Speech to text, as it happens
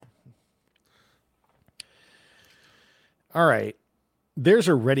All right. There's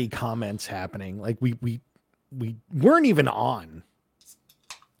already comments happening. Like we weren't even on.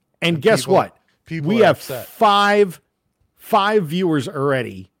 And guess what? People We are have upset. five viewers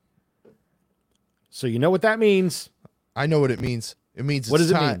already. So you know what that means? I know what it means. It means What it's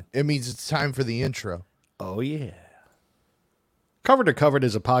does it time. mean? It means it's time for the intro. Oh, yeah. Cover to Covered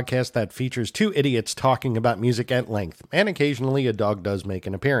is a podcast that features two idiots talking about music at length, and occasionally a dog does make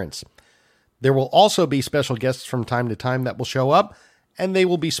an appearance. There will also be special guests from time to time that will show up, and they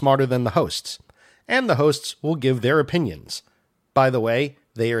will be smarter than the hosts. And the hosts will give their opinions. By the way,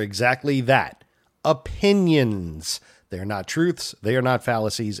 they are exactly that. Opinions. They're not truths, they are not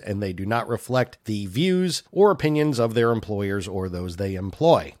fallacies, and they do not reflect the views or opinions of their employers or those they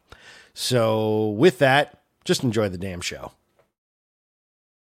employ. So, with that, just enjoy the damn show.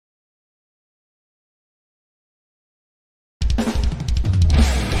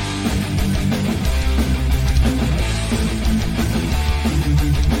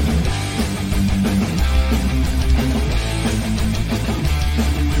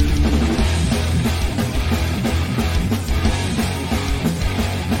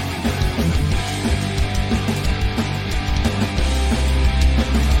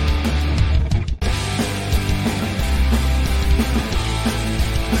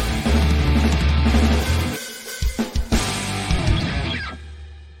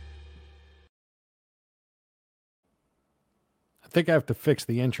 I think I have to fix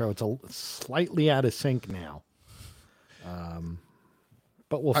the intro. It's slightly out of sync now.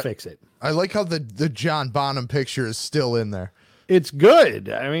 But we'll fix it. I like how the John Bonham picture is still in there. It's good.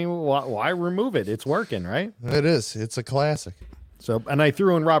 I mean, why remove it? It's working, right? It is. It's a classic. So, and I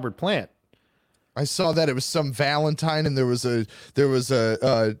threw in Robert Plant. I saw that it was some Valentine, and there was a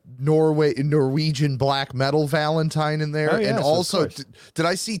Norwegian black metal Valentine in there, yes, and of also course. did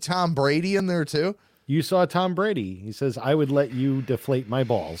I see Tom Brady in there too? You saw Tom Brady. He says, "I would let you deflate my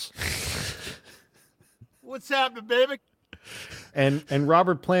balls." What's happening, baby? And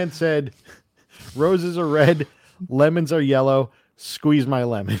Robert Plant said, "Roses are red, lemons are yellow. Squeeze my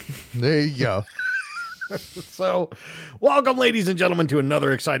lemon." There you go. So, welcome, ladies and gentlemen, to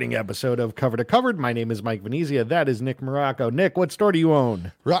another exciting episode of Cover to Covered. My name is Mike Venezia. That is Nick Morocco. Nick, what store do you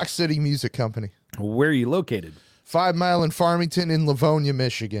own? Rock City Music Company. Where are you located? 5 Mile in Farmington in Livonia,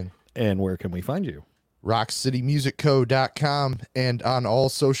 Michigan. And where can we find you? RockCityMusicCo.com and on all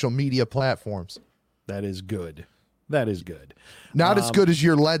social media platforms. That is good. That is good. Not as good as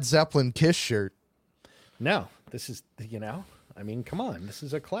your Led Zeppelin Kiss shirt. No, this is, I mean, come on. This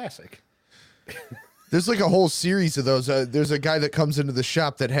is a classic. There's like a whole series of those. There's a guy that comes into the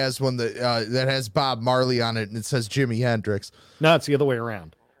shop that has one that has Bob Marley on it, and it says Jimi Hendrix. No, it's the other way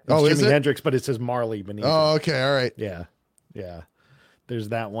around. It's Oh, is Jimi it? Hendrix, but it says Marley beneath it. Oh, okay, all right. Yeah. Yeah. There's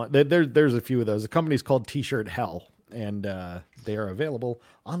that one. There's a few of those. The company's called T-Shirt Hell, and they are available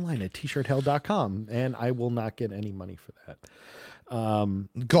online at tshirthell.com, and I will not get any money for that. Paul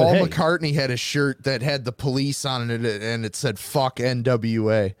hey. McCartney had a shirt that had the police on it, and it said "fuck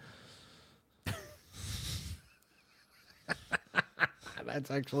NWA." That's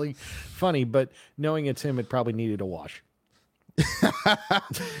actually funny, but knowing it's him, it probably needed a wash.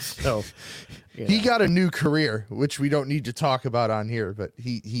 So He got a new career, which we don't need to talk about on here, but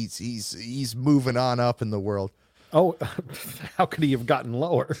he's moving on up in the world. oh, how could he have gotten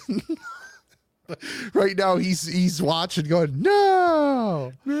lower? Right now, he's watching, going,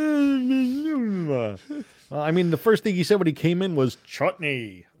 "No." Well, I mean, the first thing he said when he came in was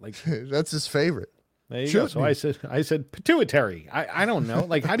chutney. Like, That's his favorite. there you go. So I said pituitary. I don't know.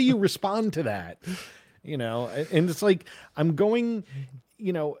 Like, how do you respond to that? You know, and it's like, I'm going,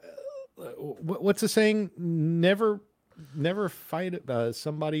 what's the saying? Never fight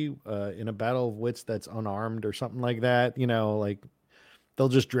somebody in a battle of wits that's unarmed or something like that. You know, like they'll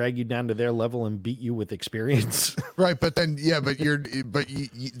just drag you down to their level and beat you with experience. Right, but then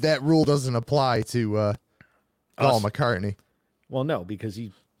that rule doesn't apply to Paul Us. McCartney. Well, no, because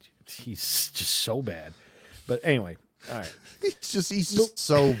he's just so bad. But anyway, all right. He's just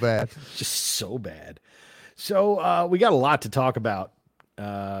so bad. Just so bad. So we got a lot to talk about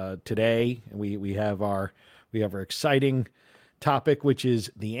today. We have our exciting topic, which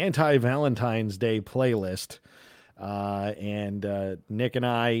is the anti-Valentine's Day playlist. And Nick and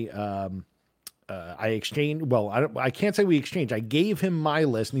I exchanged. Well, I can't say we exchanged. I gave him my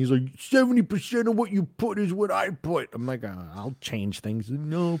list, and he's like, 70% of what you put is what I put. I'm like, I'll change things.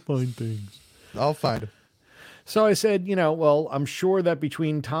 No, I'll find things. I'll find him. So I said, well, I'm sure that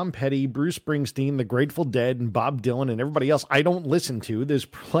between Tom Petty, Bruce Springsteen, The Grateful Dead, and Bob Dylan, and everybody else I don't listen to, there's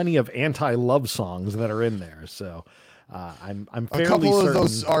plenty of anti-love songs that are in there. So I'm fairly A couple certain of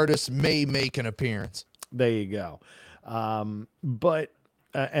those artists may make an appearance. There you go. But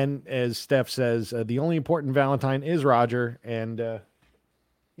and as Steph says, the only important Valentine is Roger, and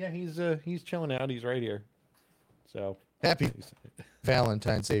yeah, he's chilling out. He's right here. So Happy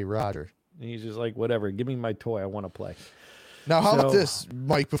Valentine's Day, Roger. he's just like, whatever. Give me my toy. I want to play. Now, how about So- this,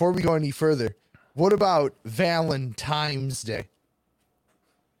 Mike? Before we go any further, what about Valentine's Day?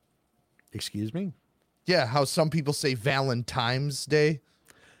 Excuse me. Yeah, how some people say Valentine's Day,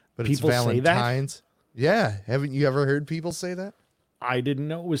 but People it's say that? Valentine's. Yeah, haven't you ever heard people say that? I didn't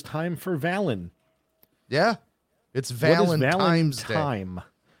know it was time for Valen. Yeah, it's What is Valentine's Day. Valentine?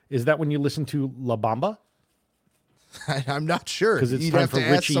 Is that when you listen to La Bamba? I'm not sure Because it's You'd time have for to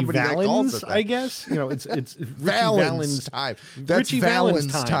ask Richie somebody that calls Valens, it that. I guess. You know, it's Richie Valens time. That's Richie Valens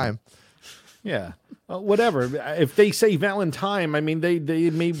Valens time. Yeah. Whatever. If they say Valentine, I mean, they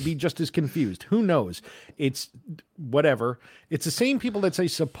may be just as confused. Who knows? It's whatever. It's the same people that say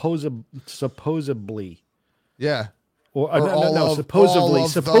supposedly. Yeah. Or, Or no, all of- supposedly. all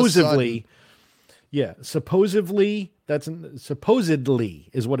of the Supposedly. Yeah. Supposedly. Supposedly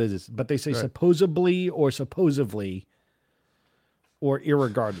is what it is. But they say Right. supposedly or supposedly or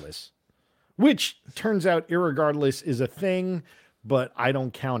irregardless. Which turns out irregardless is a thing, but I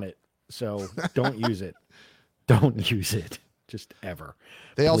don't count it. So don't use it. Don't use it. Just ever.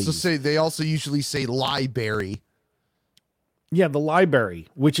 They also Please. say they also usually say library. Yeah, the library,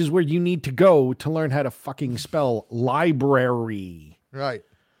 which is where you need to go to learn how to fucking spell library. Right.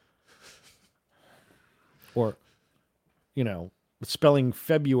 Or, you know, spelling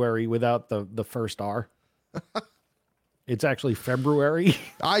February without the first R. It's actually February.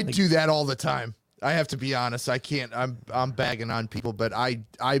 I do that all the time. I have to be honest. I can't. I'm bagging on people, but I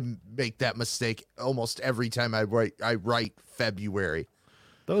make that mistake almost every time I write February.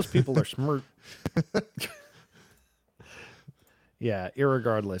 Those people are smart. Yeah,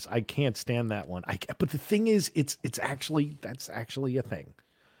 irregardless. I can't stand that one. But the thing is, that's actually a thing.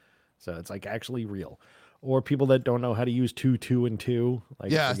 So it's like actually real. Or people that don't know how to use 2, 2, and 2.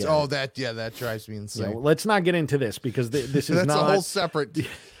 Like, Yeah. forget Oh, it. that drives me Yeah, insane. well, let's not get into this because this is That's not a whole separate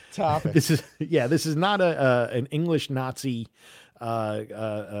topic. this is not an English Nazi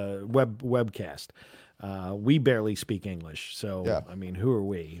webcast. We barely speak English, so Yeah. I mean, who are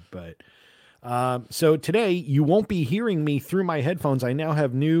we? But so today you won't be hearing me through my headphones. I now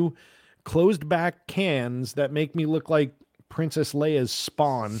have new closed back cans that make me look like Princess Leia's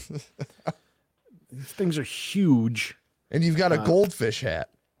spawn. These things are huge. And you've got a goldfish hat.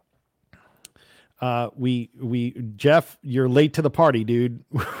 Jeff, you're late to the party, dude.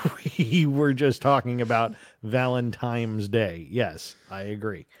 We were just talking about Valentine's Day. Yes, I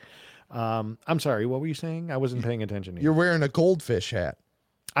agree. I'm sorry. What were you saying? I wasn't paying attention to you. You're wearing a goldfish hat.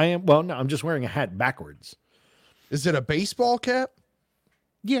 I am. Well, no, I'm just wearing a hat backwards. Is it a baseball cap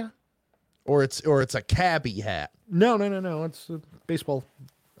Yeah. or it's a cabbie hat? No. It's a baseball.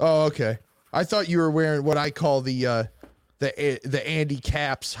 Oh, okay. I thought you were wearing what I call the Andy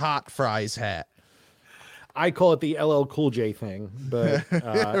Caps hot fries hat. I call it the LL Cool J thing, but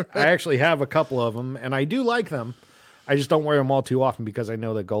I actually have a couple of them, and I do like them. I just don't wear them all too often because I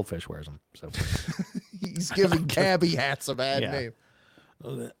know that Goldfish wears them. So He's giving cabbie hats a bad Yeah. name.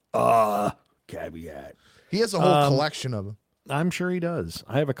 cabbie hat. He has a whole collection of them. I'm sure he does.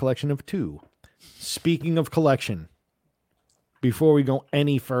 I have a collection of 2. Speaking of collection, before we go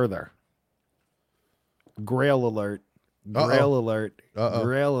any further, Grail alert. Grail alert.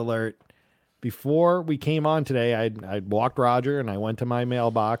 Grail alert. Before we came on today, I'd walked Roger and I went to my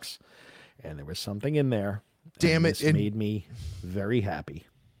mailbox and there was something in there. Damn and it, This and- made me very happy.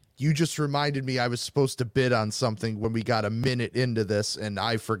 You just reminded me I was supposed to bid on something when we got a minute into this, and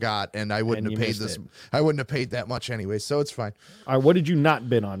I forgot, and I wouldn't And have you paid missed this. it. I wouldn't have paid that much anyway, so it's fine. All right, what did you not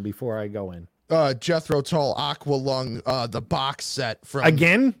bid on before I go in? Jethro Tull Aqua Lung, the box set from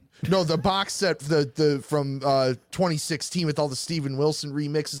Again? No, the box set the from 2016 with all the Steven Wilson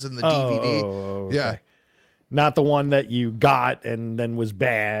remixes and the DVD. okay. Yeah, Not the one that you got and then was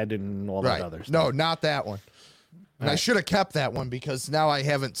bad and all that right. other stuff. No, not that one. And I should have kept that one because now I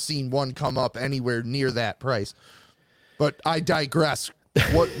haven't seen one come up anywhere near that price. But I digress.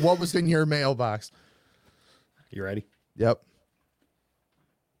 What was in your mailbox? You ready? Yep.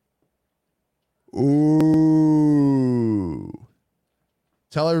 Ooh.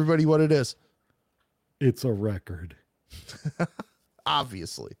 Tell everybody what it is. It's a record.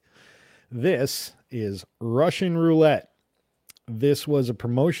 Obviously. This is Russian Roulette. This was a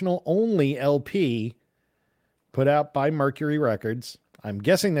promotional only LP put out by Mercury Records. I'm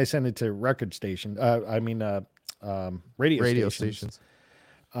guessing they sent it to record station. Radio stations.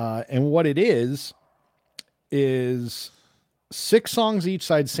 And what it is 6 songs each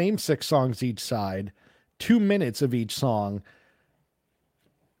side, same 6 songs each side, 2 minutes of each song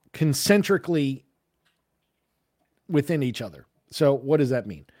concentrically within each other. So what does that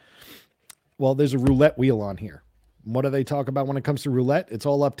mean? Well, there's a roulette wheel on here. What do they talk about when it comes to roulette? It's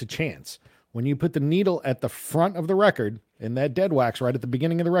all up to chance. When you put the needle at the front of the record in that dead wax right at the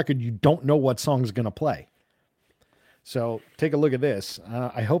beginning of the record, you don't know what song's going to play. So take a look at this.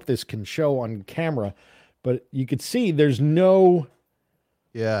 I hope this can show on camera, but you could see there's no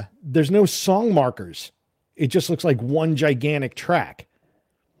song markers. It just looks like one gigantic track.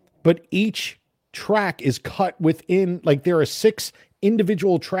 But each track is cut within, like there are 6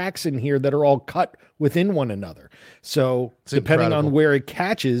 individual tracks in here that are all cut within one another. So It's depending incredible. on where it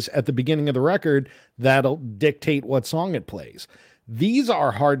catches at the beginning of the record, that'll dictate what song it plays. These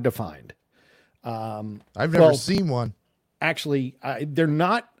are hard to find. I've never seen one. Actually, they're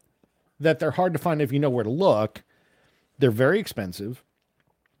not that they're hard to find if you know where to look. They're very expensive.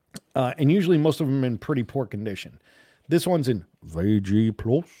 And usually most of them in pretty poor condition. This one's in VG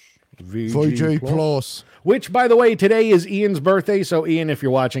Plus. VJ Plus. Which, by the way, today is Ian's birthday. So, Ian, if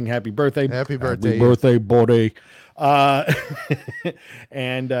you're watching, happy birthday. Happy birthday. Happy birthday, buddy. So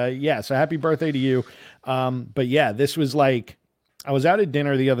happy birthday to you. But yeah, this was like, I was out at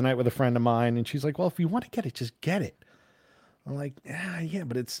dinner the other night with a friend of mine, and she's like, well, if you want to get it, just get it. I'm like, yeah,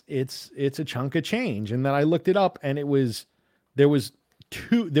 but it's a chunk of change. And then I looked it up, and there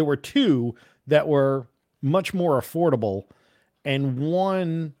were 2 that were much more affordable, and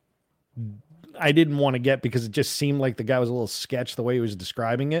one I didn't want to get because it just seemed like the guy was a little sketch the way he was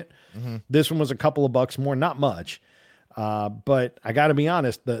describing it. Mm-hmm. This one was a couple of bucks more, not much. But I got to be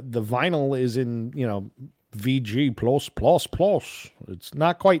honest, the vinyl is in, VG plus. It's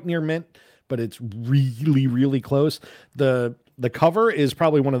not quite near mint, but it's really, really close. The cover is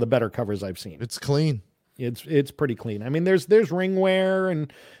probably one of the better covers I've seen. It's clean. It's pretty clean. I mean, there's ring wear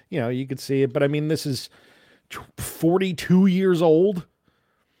and, you could see it, but I mean, this is 42 years old.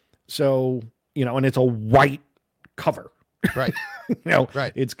 So, and it's a white cover. Right.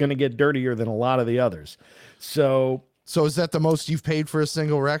 Right. It's going to get dirtier than a lot of the others. So is that the most you've paid for a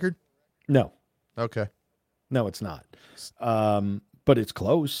single record? no, Okay. no, it's not. But it's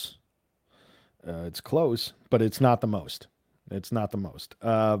close. It's close, but it's not the most. It's not the most.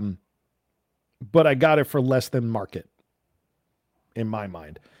 But I got it for less than market in my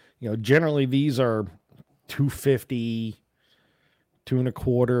mind. Generally these are $250,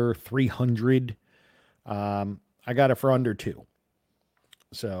 $225, $300. I got it for under $2.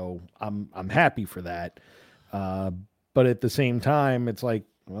 So I'm happy for that. But at the same time, it's like,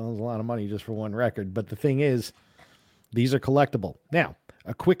 well, there's a lot of money just for one record. But the thing is, these are collectible. Now,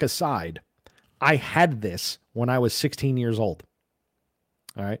 a quick aside. I had this when I was 16 years old.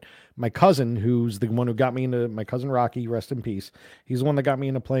 All right. My cousin, who's the one who got me into, my cousin Rocky, rest in peace. He's the one that got me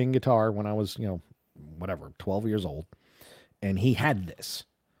into playing guitar when I was, 12 years old. And he had this.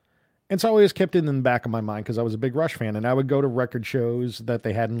 And so I always kept it in the back of my mind because I was a big Rush fan. And I would go to record shows that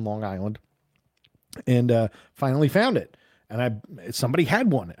they had in Long Island. And finally found it. And somebody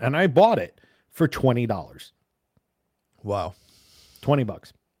had one. And I bought it for $20. Wow.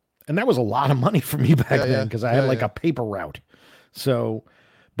 $20. And that was a lot of money for me back then because I had a paper route. So,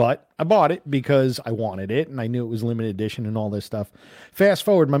 but I bought it because I wanted it and I knew it was limited edition and all this stuff. Fast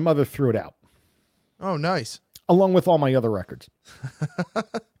forward, my mother threw it out. Oh, nice. Along with all my other records.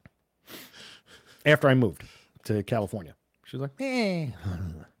 After I moved to California. She was like,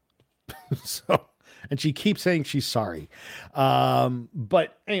 So, and she keeps saying she's sorry.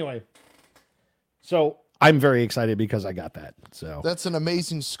 But anyway, so I'm very excited because I got that. So That's an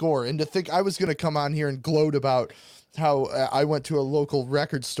amazing score. And to think I was going to come on here and gloat about how I went to a local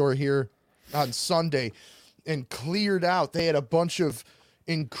record store here on Sunday and cleared out. They had a bunch of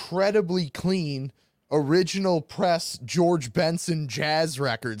incredibly clean original press George Benson jazz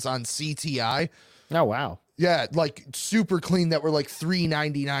records on CTI. Oh, wow. Yeah, like super clean that were like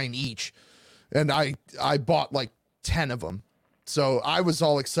 $3.99 each. And I bought like 10 of them. So I was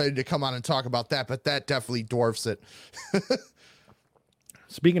all excited to come on and talk about that, but that definitely dwarfs it.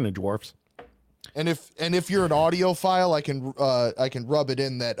 Speaking of dwarfs. And if you're an audiophile, I can rub it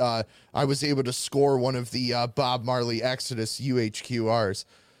in that I was able to score one of the Bob Marley Exodus UHQRs.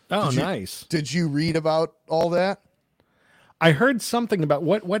 Oh, nice. Did you read about all that? I heard something about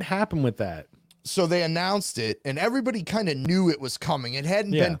what happened with that. So they announced it, and everybody kind of knew it was coming. It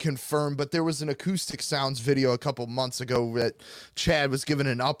hadn't been confirmed, but there was an Acoustic Sounds video a couple months ago that Chad was given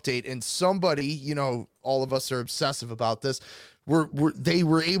an update, and somebody, all of us are obsessive about this, they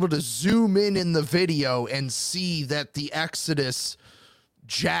were able to zoom in the video and see that the Exodus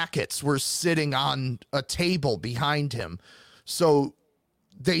jackets were sitting on a table behind him. So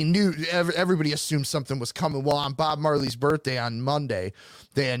they knew, everybody assumed something was coming. Well, on Bob Marley's birthday on Monday,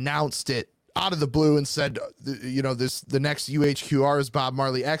 they announced it out of the blue and said, you know, the next UHQR is Bob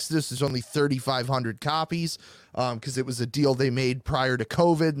Marley Exodus. There's only 3,500 copies because it was a deal they made prior to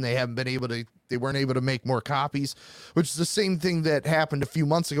COVID, and they weren't able to make more copies, which is the same thing that happened a few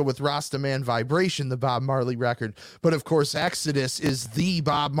months ago with Rastaman Vibration, the Bob Marley record. But of course, Exodus is the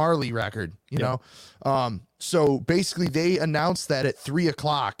Bob Marley record, you know? So basically they announced that at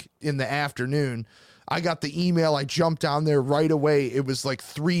 3:00 in the afternoon. I got the email. I jumped down there right away. It was like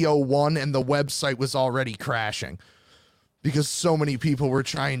 3:01 and the website was already crashing because so many people were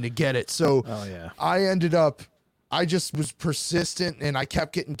trying to get it. So I just was persistent and I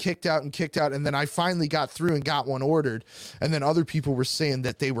kept getting kicked out. And then I finally got through and got one ordered. And then other people were saying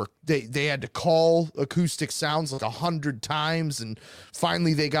that they had to call Acoustic Sounds like 100 times. And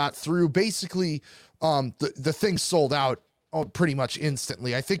finally they got through. Basically, the thing sold out pretty much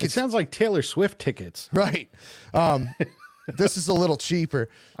instantly. I think it sounds like Taylor Swift tickets. Right. This is a little cheaper.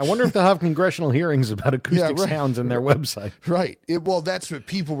 I wonder if they'll have congressional hearings about Acoustic Sounds in their website. Right. Well, that's what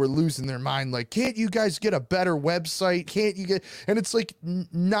people were losing their mind. Like, can't you guys get a better website? Can't you get, and it's like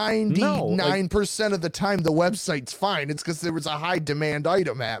 99% of the time the website's fine. It's because there was a high demand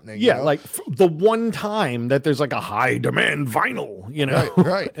item happening. Yeah. You know? Like the one time that there's like a high demand vinyl, you know,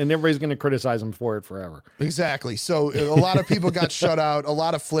 right. And everybody's going to criticize them for it forever. Exactly. So a lot of people got shut out. A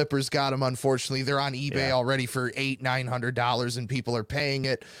lot of flippers got them. Unfortunately, they're on eBay already for $800-900 and people are paying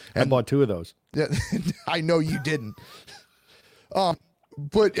it. And I bought 2 of those. I know you didn't.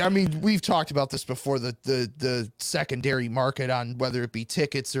 But I mean, we've talked about this before, the secondary market on whether it be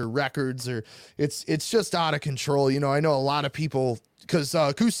tickets or records, or it's just out of control. You know, I know a lot of people, because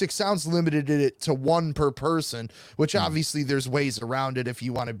Acoustic Sounds limited it to 1 per person, which obviously there's ways around it if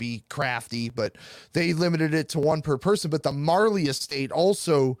you want to be crafty, but they limited it to 1 per person. But the Marley estate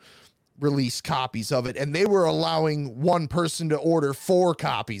also released copies of it, and they were allowing 1 person to order 4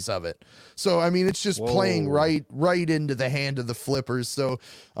 copies of it. So I mean, it's just playing right into the hand of the flippers. So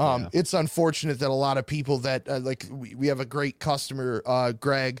it's unfortunate that a lot of people that like we have a great customer,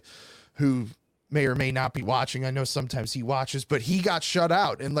 Greg, who may or may not be watching. I know sometimes he watches, but he got shut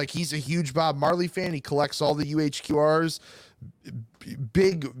out, and like, he's a huge Bob Marley fan. He collects all the UHQRs,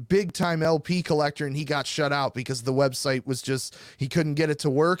 big time LP collector, and he got shut out because the website was just, he couldn't get it to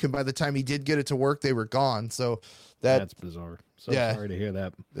work, and by the time he did get it to work, they were gone. So that's bizarre. So sorry to hear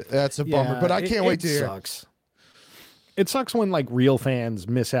that. That's a bummer, but I can't wait to hear. It sucks when like real fans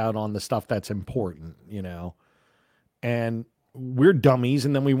miss out on the stuff that's important, you know, and we're dummies,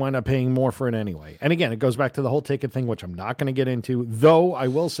 and then we wind up paying more for it anyway. And again, it goes back to the whole ticket thing, which I'm not going to get into, though I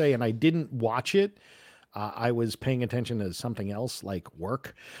will say, and I didn't watch it, I was paying attention to something else like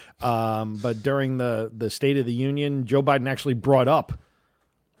work. But during the State of the Union, Joe Biden actually brought up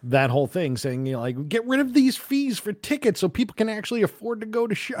that whole thing, saying, you know, like, get rid of these fees for tickets so people can actually afford to go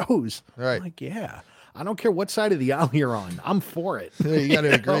to shows. Right. I'm like, yeah, I don't care what side of the aisle you're on. I'm for it. Yeah, you got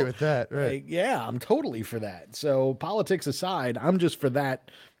to agree with that. Right. Like, yeah, I'm totally for that. So politics aside, I'm just for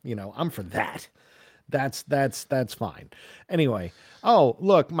that. You know, I'm for that. That's fine. Anyway, oh,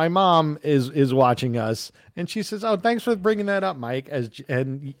 look, my mom is watching us, and she says, "Oh, thanks for bringing that up, Mike."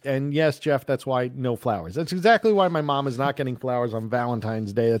 And yes, Jeff, that's why no flowers. That's exactly why my mom is not getting flowers on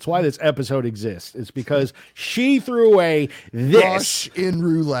Valentine's Day. That's why this episode exists. It's because she threw away this Rush in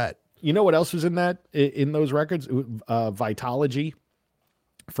roulette. You know what else was in those records? Vitology.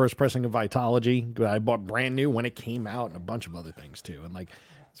 First pressing of Vitology. I bought brand new when it came out, and a bunch of other things too. And like,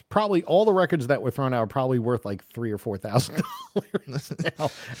 it's probably all the records that were thrown out are probably worth like $3,000 or $4,000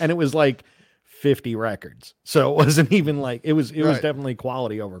 now. And it was like 50 records. So it wasn't even like, it was definitely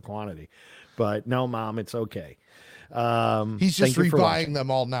quality over quantity. But no, Mom, it's okay. He's just rebuying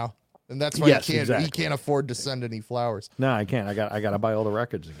them all now. And that's why he can't afford to send any flowers. No, I can't. I got to buy all the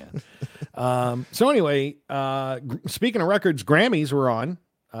records again. So anyway, speaking of records, Grammys were on.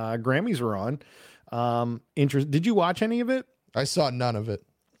 Did you watch any of it? I saw none of it.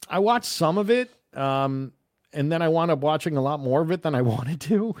 I watched some of it, and then I wound up watching a lot more of it than I wanted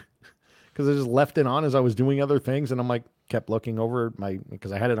to, because I just left it on as I was doing other things, and I'm like, kept looking over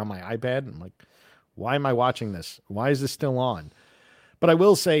because I had it on my iPad, and I'm like, why am I watching this? Why is this still on? But I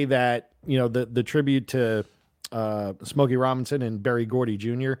will say that, you know, the tribute to Smokey Robinson and Berry Gordy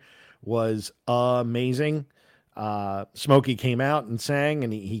Jr. was amazing. Smokey came out and sang,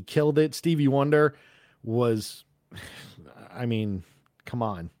 and he killed it. Stevie Wonder was, I mean, come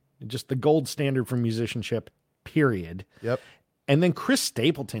on, just the gold standard for musicianship, period. Yep. And then Chris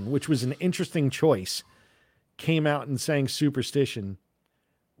Stapleton, which was an interesting choice, came out and sang Superstition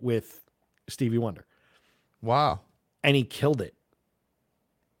with Stevie Wonder. Wow. And he killed it.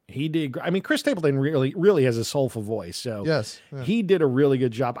 He did. I mean, Chris Stapleton really has a soulful voice. So yes, yeah. He did a really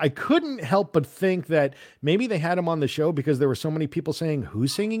good job. I couldn't help but think that maybe they had him on the show because there were so many people saying,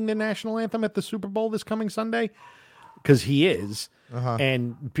 who's singing the national anthem at the Super Bowl this coming Sunday? Because he is.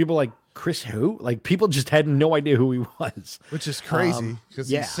 And people like, Chris who? Like, people just had no idea who he was. Which is crazy because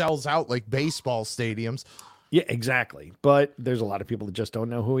he sells out like baseball stadiums. Yeah, exactly. But there's a lot of people that just don't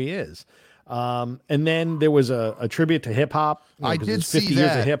know who he is. And then there was a tribute to hip hop. I did see 50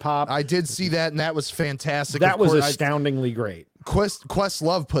 years of hip hop. I did see that, and that was fantastic. That was astoundingly great.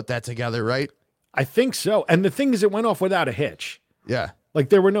 Questlove put that together, right? I think so. And the thing is, it went off without a hitch. Yeah, like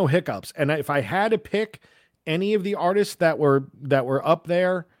there were no hiccups. And if I had to pick any of the artists that were up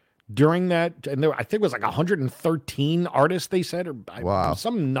there during that, and I think it was like 113 artists, they said, or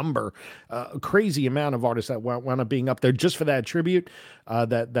some number, a crazy amount of artists that wound up being up there just for that tribute,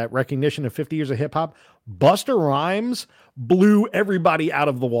 that recognition of 50 years of hip hop. Busta Rhymes blew everybody out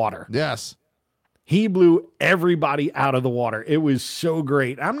of the water. Yes. He blew everybody out of the water. It was so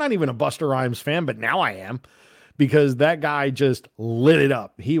great. I'm not even a Busta Rhymes fan, but now I am because that guy just lit it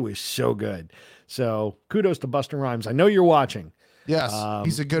up. He was so good. So kudos to Busta Rhymes. I know you're watching. Yes,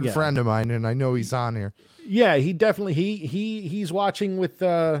 he's a good friend of mine, and I know he's on here. Yeah, he definitely he's watching with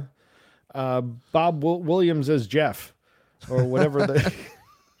Bob Williams as Jeff, or whatever the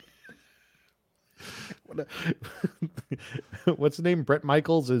what's the name? Bret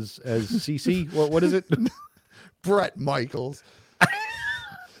Michaels as CC. What is it? Bret Michaels.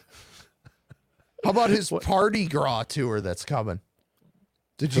 How about his Party Gras tour that's coming?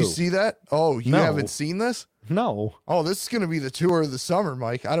 Did you see that? Oh, you haven't seen this? No. Oh, this is going to be the tour of the summer,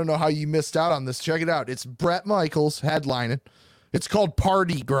 Mike. I don't know how you missed out on this. Check it out. It's Bret Michaels headlining. It's called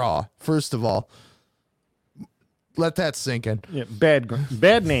Party Gras, first of all. Let that sink in. Yeah,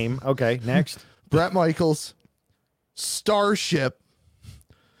 bad name. Okay, next. Bret Michaels, Starship,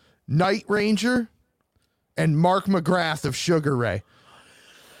 Night Ranger, and Mark McGrath of Sugar Ray.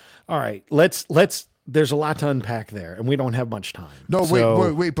 All right, let's there's a lot to unpack there, and we don't have much time. No,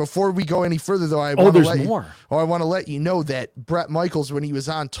 wait. Before we go any further, though, I want to let you know that Bret Michaels, when he was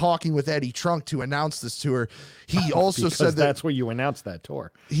on Talking with Eddie Trunk to announce this tour, he also said that's where you announced that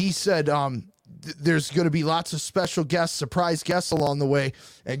tour. He said there's going to be lots of special guests, surprise guests along the way,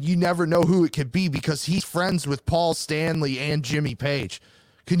 and you never know who it could be because he's friends with Paul Stanley and Jimmy Page.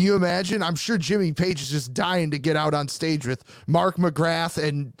 Can you imagine? I'm sure Jimmy Page is just dying to get out on stage with Mark McGrath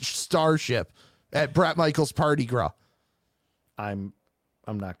and Starship at Bret Michaels' Party Gras. I'm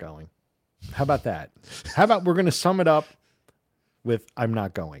not going. How about that? How about we're going to sum it up with I'm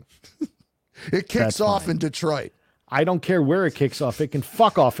not going. It kicks off in Detroit. I don't care where it kicks off. It can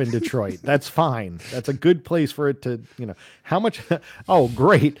fuck off in Detroit. That's fine. That's a good place for it to, how much? Oh,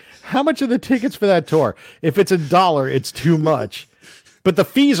 great. How much are the tickets for that tour? If it's $1, it's too much. But the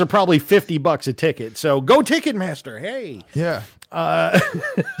fees are probably $50 a ticket. So go Ticketmaster. Hey. Yeah.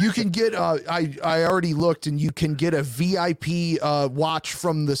 You can get I already looked, and you can get a VIP watch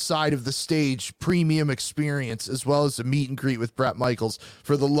from the side of the stage premium experience, as well as a meet and greet with Bret Michaels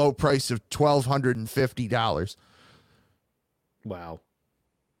for the low price of $1,250. Wow.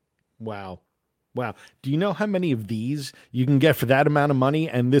 Do you know how many of these you can get for that amount of money?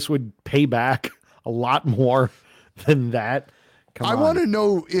 And this would pay back a lot more than that. I want to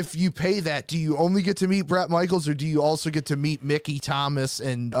know, if you pay that, do you only get to meet Bret Michaels, or do you also get to meet Mickey Thomas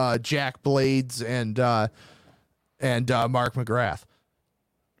and Jack Blades and Mark McGrath?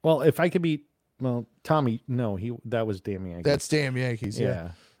 Well, if I could meet, Tommy, no, that was Damn Yankees. That's Damn Yankees.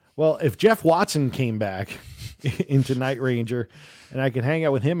 Yeah. Well, if Jeff Watson came back into Night Ranger and I could hang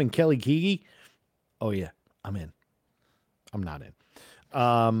out with him and Kelly Keagy, oh yeah, I'm in. I'm not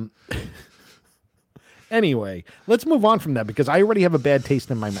in. Anyway, let's move on from that because I already have a bad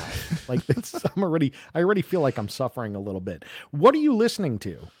taste in my mouth. Like I already feel like I'm suffering a little bit. What are you listening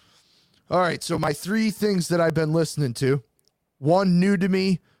to? All right. So my 3 things that I've been listening to: 1 new to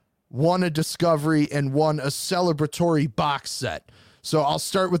me, 1 a discovery, and 1 a celebratory box set. So I'll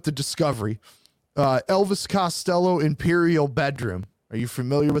start with the discovery. Elvis Costello, Imperial Bedroom. Are you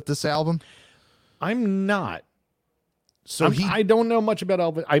familiar with this album? I'm not. So I don't know much about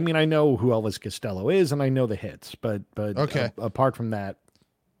Elvis. I mean, I know who Elvis Costello is, and I know the hits, but okay. Apart from that.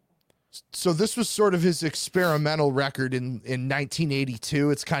 So this was sort of his experimental record in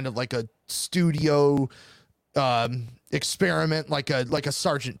 1982. It's kind of like a studio experiment, like a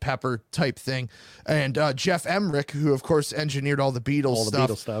Sgt. Pepper type thing. And Jeff Emmerich, who of course engineered all the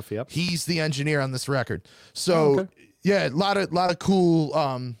Beatles stuff, yep. He's the engineer on this record. So yeah, a lot of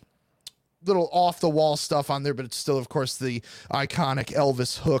cool little off the wall stuff on there, but it's still, of course, the iconic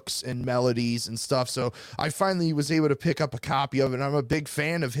Elvis hooks and melodies and stuff. So I finally was able to pick up a copy of it. I'm a big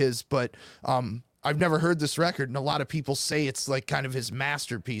fan of his, but I've never heard this record, and a lot of people say it's like kind of his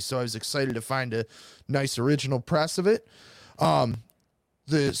masterpiece. So I was excited to find a nice original press of it. The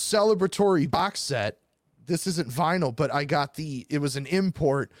celebratory box set, this isn't vinyl, but I got it was an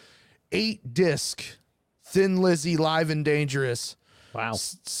import 8-disc Thin Lizzy Live and Dangerous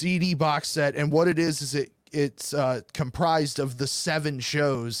CD box set. And what it is it's comprised of the 7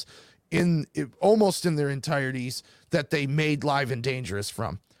 shows almost in their entireties that they made Live and Dangerous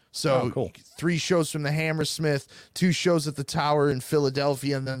from. So cool. 3 shows from the Hammersmith, 2 shows at the Tower in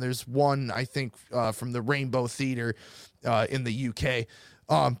Philadelphia, and then there's one, I think, from the Rainbow Theater in the UK.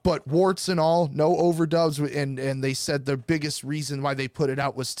 But warts and all, no overdubs, and they said the biggest reason why they put it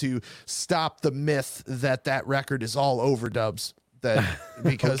out was to stop the myth that record is all overdubs.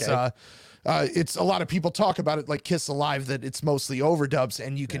 Because it's a lot of people talk about it like Kiss Alive, that it's mostly overdubs,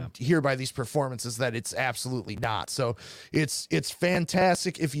 and you can hear by these performances that it's absolutely not. So it's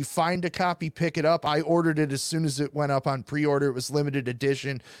fantastic. If you find a copy, pick it up. I ordered it as soon as it went up on pre-order. It was limited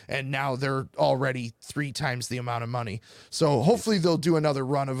edition, and now they're already 3 times the amount of money. So hopefully they'll do another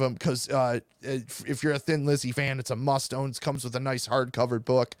run of them, because if you're a Thin Lizzy fan, it's a must-own. It comes with a nice hardcover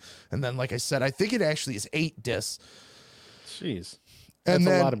book, and then, like I said, I think it actually is 8 discs. Jeez. That's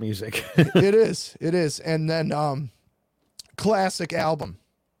a lot of music. It is. And then classic album,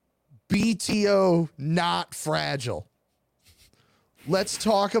 BTO Not Fragile. Let's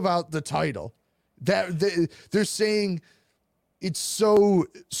talk about the title. They're saying it's so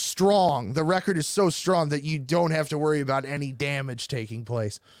strong. The record is so strong that you don't have to worry about any damage taking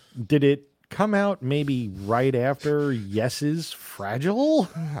place. Did it come out maybe right after Yes's Fragile?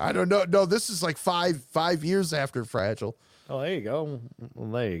 I don't know. No, this is like five years after Fragile. Oh, there you go.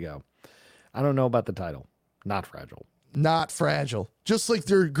 Well, there you go. I don't know about the title. Not Fragile. Not Fragile. Just like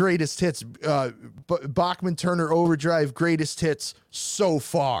their greatest hits. Bachman Turner Overdrive greatest hits so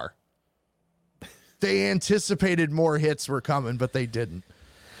far. They anticipated more hits were coming, but they didn't.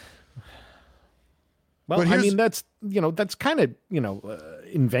 Well, I mean, that's kind of,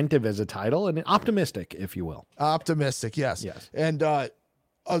 inventive as a title and optimistic, if you will. Optimistic, yes. Yes. And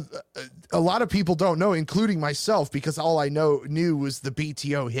a lot of people don't know, including myself, because all I knew was the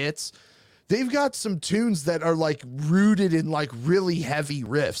BTO hits. They've got some tunes that are like rooted in like really heavy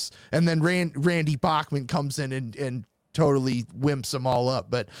riffs, and then Randy Bachman comes in and totally wimps them all up.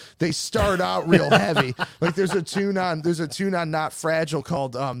 But they start out real heavy. Like there's a tune on Not Fragile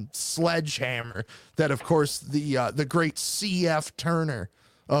called Sledgehammer that, of course, the great C.F. Turner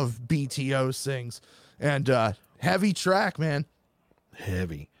of BTO sings, and heavy track, man.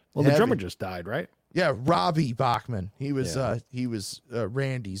 Heavy. Well, the drummer just died, right? Yeah, Robbie Bachman. He was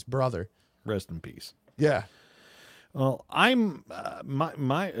Randy's brother. Rest in peace. Yeah. Well, I'm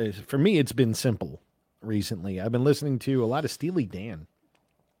for me, it's been simple recently. I've been listening to a lot of Steely Dan,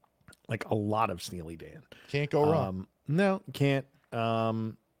 like a lot of Steely Dan. Can't go wrong. No, can't.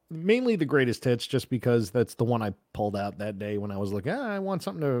 Mainly the greatest hits, just because that's the one I pulled out that day when I was like, I want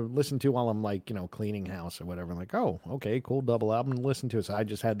something to listen to while I'm like, cleaning house or whatever. I'm like, oh, okay, cool double album to listen to. So I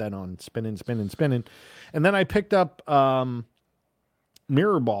just had that on spinning. And then I picked up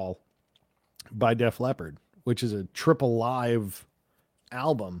Mirror Ball by Def Leppard, which is a triple live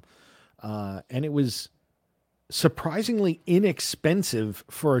album. And it was surprisingly inexpensive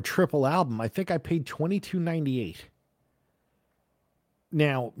for a triple album. I think I paid $22.98.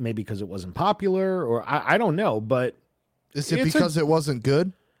 Now, maybe because it wasn't popular, or I don't know, but is it because it wasn't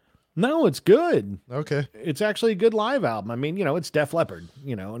good? No, it's good. Okay. It's actually a good live album. I mean, it's Def Leppard,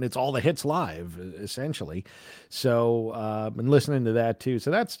 and it's all the hits live, essentially. So, been listening to that too.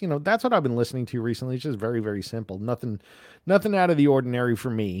 So that's what I've been listening to recently. It's just very, very simple. Nothing out of the ordinary for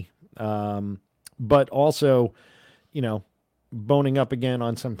me. But also, boning up again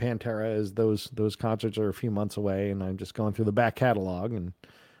on some Pantera, as those concerts are a few months away, and I'm just going through the back catalog and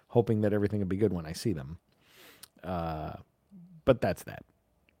hoping that everything will be good when I see them. But that's that.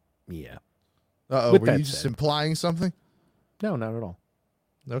 Yeah. Uh-oh, were you just implying something? No, not at all.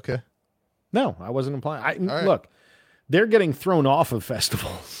 Okay. No, I wasn't implying. Look, they're getting thrown off of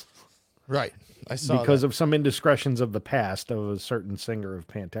festivals. Right. I saw because of some indiscretions of the past of a certain singer of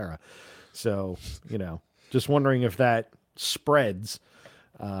Pantera. So, just wondering if that spreads.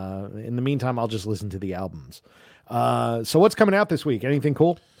 In the meantime, I'll just listen to the albums. So what's coming out this week? Anything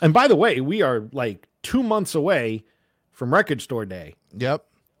cool? And by the way, we are like 2 months away from Record Store Day. Yep.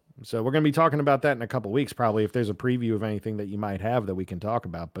 So we're going to be talking about that in a couple of weeks, probably, if there's a preview of anything that you might have that we can talk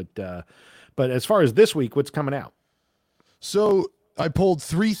about. But as far as this week, what's coming out? So I pulled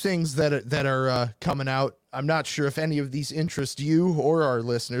 3 things that are coming out. I'm not sure if any of these interest you or our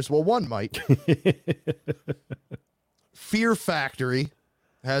listeners. Well, one might. Fear Factory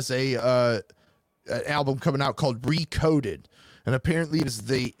has an album coming out called Recoded, and apparently it is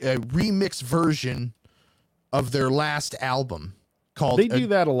the remix version of their last album. They do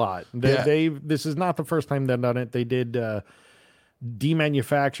that a lot. This is not the first time they've done it. They did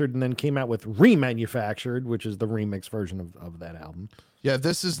demanufactured and then came out with remanufactured, which is the remix version of that album. Yeah,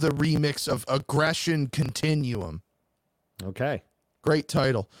 this is the remix of Aggression Continuum. Okay. Great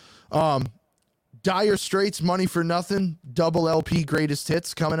title. Dire Straits, Money for Nothing, double LP greatest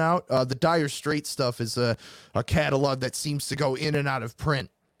hits coming out. The Dire Straits stuff is a catalog that seems to go in and out of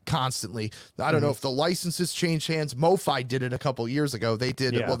print constantly. I don't know if the licenses changed hands. MoFi did it a couple years ago. They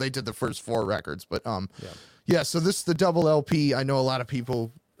did it. Well, they did the first 4 records, but so this is the double LP. I know a lot of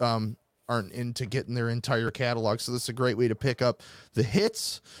people aren't into getting their entire catalog, so this is a great way to pick up the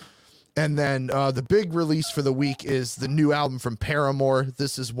hits. And then the big release for the week is the new album from Paramore.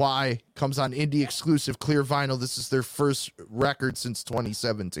 This Is Why comes on indie exclusive clear vinyl. This is their first record since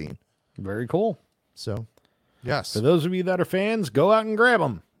 2017. Very cool. So, yes. For those of you that are fans, go out and grab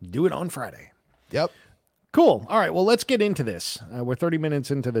them. Do it on Friday. Yep. Cool. All right. Well, let's get into this. We're 30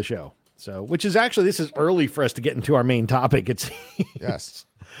 minutes into the show. So, which is actually, this is early for us to get into our main topic. It's yes.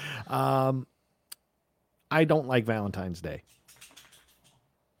 I don't like Valentine's Day.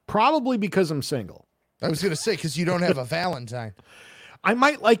 Probably because I'm single. I was going to say, because you don't have a Valentine. I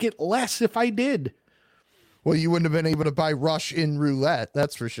might like it less if I did. Well, you wouldn't have been able to buy Rush in roulette.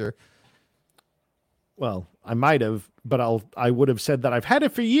 That's for sure. Well, I might have, but I would have said that I've had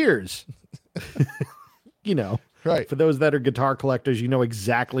it for years. You know, right. For those that are guitar collectors, you know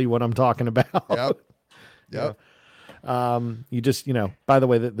exactly what I'm talking about. Yep. Yep. You just, by the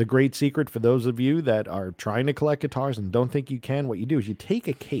way, the great secret for those of you that are trying to collect guitars and don't think you can, what you do is you take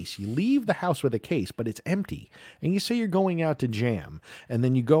a case, you leave the house with a case, but it's empty. And you say you're going out to jam. And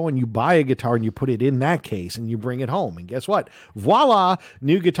then you go and you buy a guitar and you put it in that case and you bring it home. And guess what? Voila,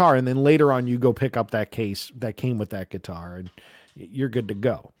 new guitar. And then later on, you go pick up that case that came with that guitar and you're good to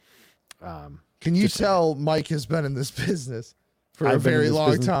go. Can you tell Mike has been in this business for a very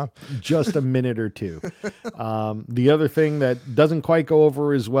long time? Just a minute or two. The other thing that doesn't quite go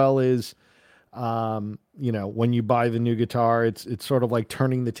over as well is, when you buy the new guitar, it's sort of like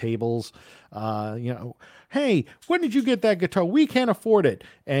turning the tables. Hey, when did you get that guitar? We can't afford it.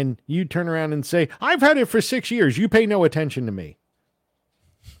 And you turn around and say, I've had it for 6 years. You pay no attention to me.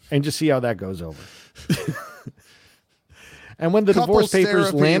 And just see how that goes over. And when the divorce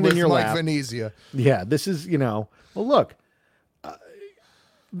papers land in your lap. Venezia. Yeah, this is, well, look.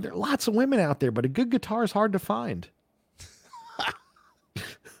 There are lots of women out there, but a good guitar is hard to find.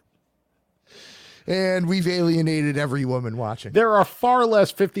 And we've alienated every woman watching. There are far less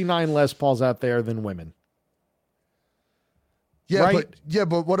 59 Les Pauls out there than women. Yeah, right?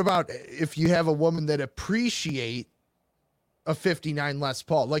 but what about if you have a woman that appreciate a 59 Les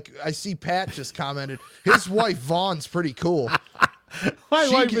Paul? Like I see Pat just commented, his wife Vaughn's pretty cool. My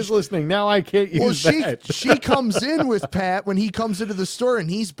wife is listening. Now I can't use that. She comes in with Pat when he comes into the store and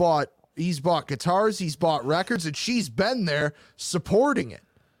he's bought guitars, he's bought records, and she's been there supporting it.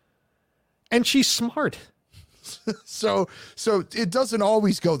 And she's smart. So it doesn't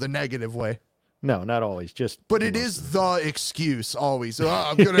always go the negative way. No, not always. But it is the excuse always.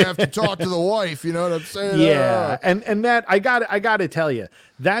 I'm gonna have to talk to the wife. You know what I'm saying? Yeah, and that I got to tell you,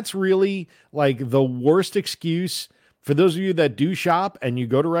 that's really like the worst excuse. For those of you that do shop and you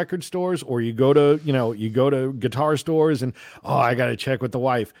go to record stores or you go to guitar stores and, I got to check with the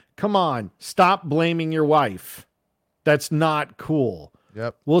wife. Come on, stop blaming your wife. That's not cool.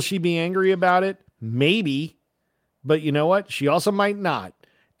 Yep. Will she be angry about it? Maybe. But you know what? She also might not.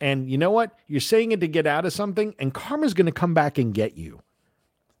 And you know what? You're saying it to get out of something and karma's going to come back and get you.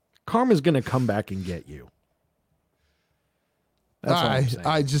 Karma's going to come back and get you. That's what I'm saying.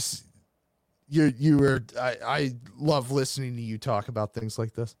 I just... I love listening to you talk about things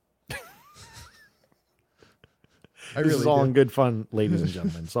like this. This is all in good fun, ladies and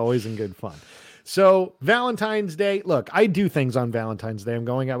gentlemen. It's always in good fun. So Valentine's Day, look, I do things on Valentine's Day. I'm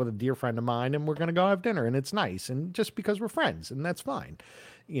going out with a dear friend of mine and we're going to go have dinner and it's nice. And just because we're friends and that's fine,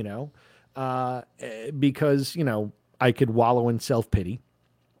 because, I could wallow in self-pity,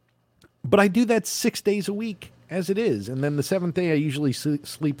 but I do that 6 days a week. As it is. And then the 7th day, I usually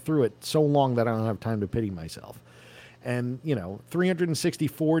sleep through it so long that I don't have time to pity myself. And,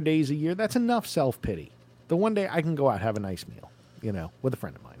 364 days a year, that's enough self-pity. The one day I can go out, have a nice meal, with a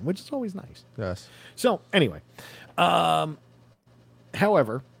friend of mine, which is always nice. Yes. So anyway,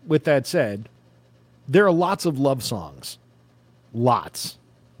 however, with that said, there are lots of love songs Lots.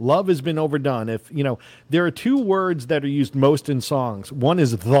 Love has been overdone. If, there are two words that are used most in songs. One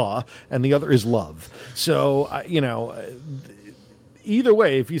is the, and the other is love. So, either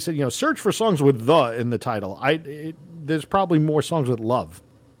way, if you said, search for songs with the in the title, there's probably more songs with love.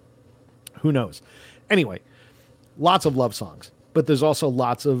 Who knows? Anyway, lots of love songs, but there's also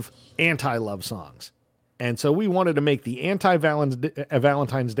lots of anti-love songs. And so we wanted to make the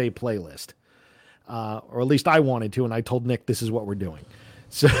anti-Valentine's Day playlist. Or at least I wanted to, and I told Nick this is what we're doing.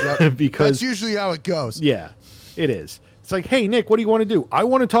 So because that's usually how it goes. Yeah, it is. It's like, hey, Nick, what do you want to do? I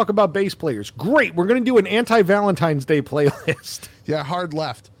want to talk about bass players. Great. We're going to do an anti-Valentine's Day playlist. Yeah, hard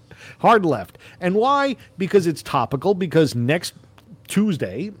left. Hard left. And why? Because it's topical, because next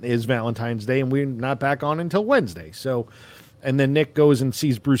Tuesday is Valentine's Day, and we're not back on until Wednesday. So, and then Nick goes and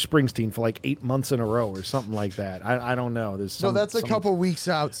sees Bruce Springsteen for like 8 months in a row or something like that. I don't know. That's a couple weeks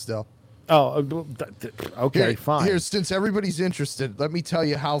out still. Oh, okay, fine. Here, since everybody's interested, let me tell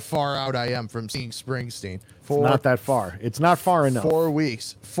you how far out I am from seeing Springsteen. It's not that far. It's not far enough. 4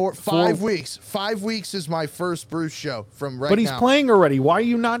 weeks. 5 weeks. 5 weeks is my first Bruce show from right now. But he's playing already. Why are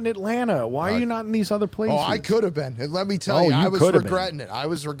you not in Atlanta? Why are you not in these other places? Oh, I could have been. And let me tell you, I was regretting it. I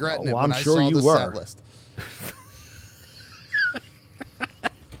was regretting it when I saw the set list.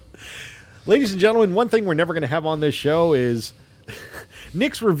 Ladies and gentlemen, one thing we're never going to have on this show is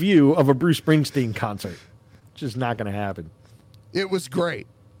Nick's review of a Bruce Springsteen concert. Just not going to happen. It was great.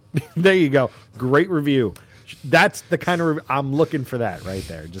 There you go. Great review. That's the kind of I'm looking for that right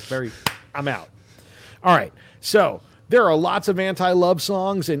there. I'm out. All right. So there are lots of anti-love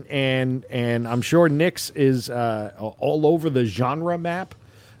songs, and I'm sure Nick's is all over the genre map,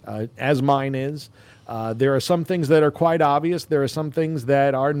 as mine is. There are some things that are quite obvious. There are some things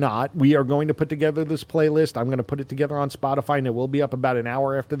that are not. We are going to put together this playlist. I'm going to put it together on Spotify, and it will be up about an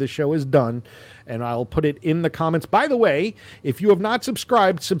hour after the show is done. And I'll put it in the comments. By the way, if you have not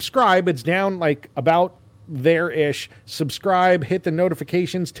subscribed, subscribe. It's down like about there-ish. Subscribe, hit the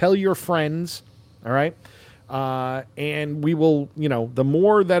notifications, tell your friends. All right? And we will, the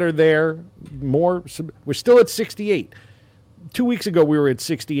more that are there, more. We're still at 68. 2 weeks ago, we were at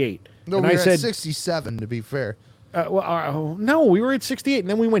 68. No, and we I were said, at 67, to be fair. No, we were at 68, and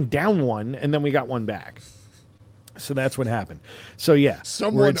then we went down one, and then we got one back. So that's what happened. So, yeah.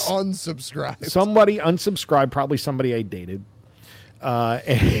 Someone unsubscribed. Somebody unsubscribed, probably somebody I dated.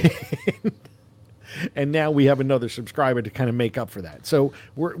 And now we have another subscriber to kind of make up for that. So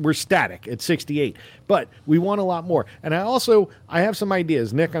we're static at 68, but we want a lot more. And I have some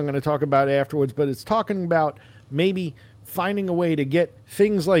ideas, Nick, I'm going to talk about afterwards, but it's talking about maybe finding a way to get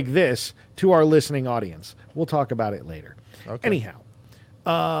things like this to our listening audience. We'll talk about it later. Okay.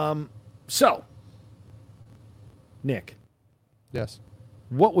 Anyhow, so Nick. Yes.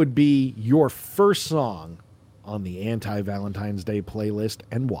 What would be your first song on the anti-Valentine's Day playlist,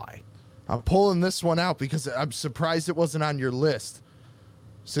 and why? I'm pulling this one out because I'm surprised it wasn't on your list,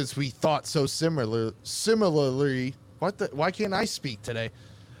 since we thought so similarly. Why can't I speak today?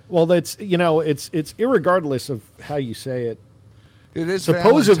 Well, that's it's irregardless of how you say it. It is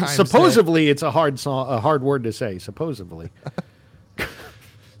supposedly it's a hard word to say. Supposedly.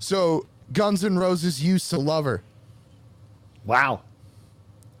 So Guns N' Roses used to love her. Wow.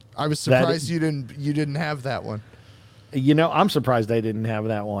 I was surprised you didn't have that one. I'm surprised I didn't have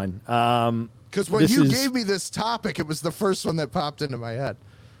that one. Because when you gave me this topic, it was the first one that popped into my head.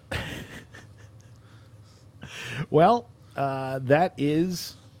 Well, that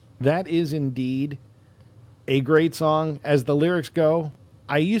is indeed a great song. As the lyrics go,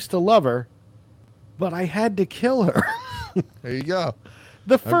 I used to love her, but I had to kill her. There you go.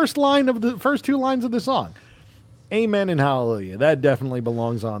 The first two lines of the song. Amen and hallelujah. That definitely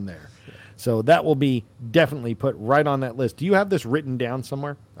belongs on there. So that will be definitely put right on that list. Do you have this written down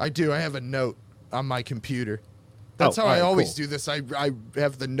somewhere? I do. I have a note on my computer. That's how I always do this. I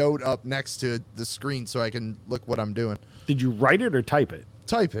have the note up next to the screen so I can look what I'm doing. Did you write it or type it?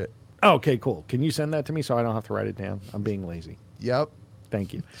 Type it. Oh, okay, cool. Can you send that to me so I don't have to write it down? I'm being lazy. Yep.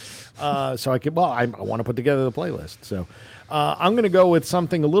 Thank you. So I want to put together the playlist. So I'm going to go with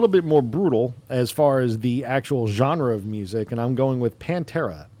something a little bit more brutal as far as the actual genre of music, and I'm going with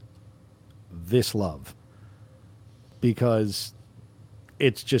Pantera, This Love, because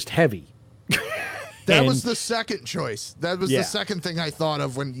it's just heavy. That was the second choice. That was the second thing I thought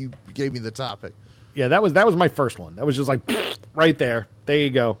of when you gave me the topic. Yeah, that was my first one. That was just like right there. There you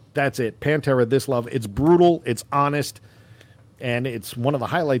go. That's it. Pantera, This Love. It's brutal. It's honest. And it's one of the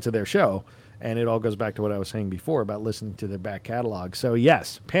highlights of their show. And it all goes back to what I was saying before about listening to their back catalog. So,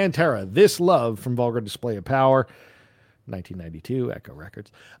 yes, Pantera, This Love from Vulgar Display of Power, 1992, Echo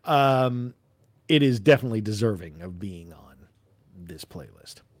Records. It is definitely deserving of being on this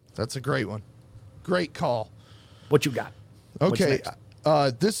playlist. That's a great one. Great call. What you got? Okay.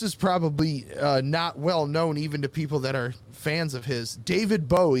 This is probably not well known even to people that are fans of his. David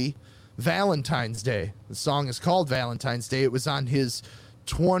Bowie, Valentine's Day. The song is called Valentine's Day. It was on his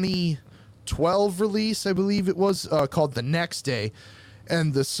 2012 release, I believe it was, called The Next Day.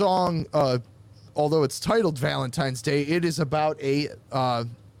 And the song, although it's titled Valentine's Day, it is about a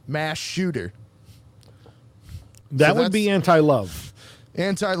mass shooter. That would be anti-love.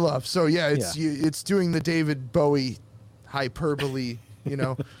 Anti-love. So yeah, it's doing the David Bowie hyperbole,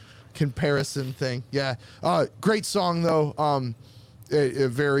 comparison thing. Yeah. Great song though.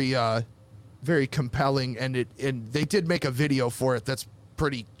 Very very compelling, and they did make a video for it that's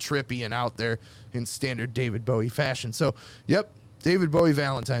pretty trippy and out there in standard David Bowie fashion. So, yep, David Bowie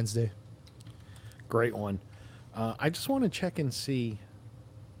Valentine's Day. Great one. I just want to check and see.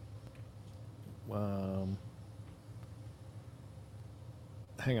 Hang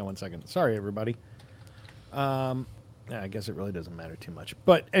on one second. Sorry, everybody. I guess it really doesn't matter too much.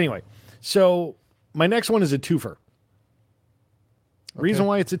 But anyway, so my next one is a twofer. Okay. Reason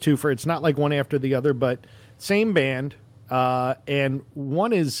why it's a twofer, it's not like one after the other, but same band. And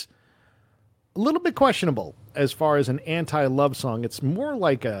one is a little bit questionable as far as an anti-love song. It's more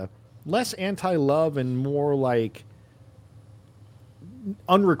like a less anti-love and more like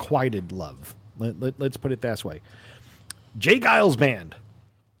unrequited love. Let's put it that way. Jay Giles Band.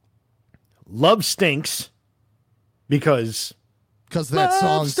 Love Stinks because that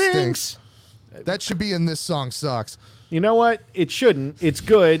song stinks. That should be in This Song Sucks. You know what? It shouldn't. It's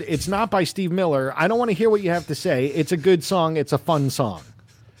good. It's not by Steve Miller. I don't want to hear what you have to say. It's a good song. It's a fun song.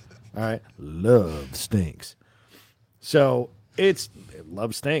 All right. Love Stinks. So it's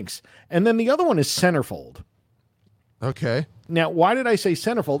Love Stinks. And then the other one is Centerfold. Okay. Now, why did I say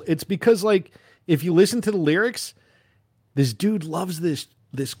Centerfold? It's because, like, if you listen to the lyrics, this dude loves this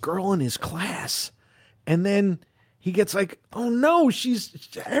girl in his class. And then he gets like, oh no,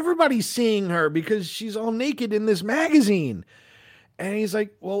 everybody's seeing her because she's all naked in this magazine. And he's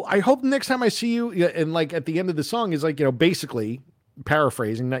like, well, I hope next time I see you. And like at the end of the song is like, basically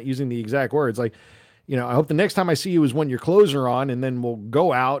paraphrasing, not using the exact words. Like, I hope the next time I see you is when your clothes are on, and then we'll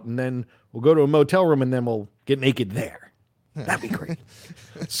go out and then we'll go to a motel room and then we'll get naked there. That'd be great.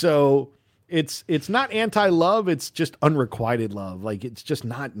 So it's not anti-love. It's just unrequited love. Like it's just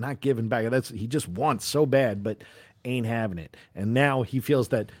not given back. He just wants so bad, but ain't having it. And now he feels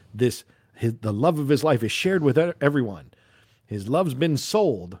that the love of his life is shared with everyone. His love's been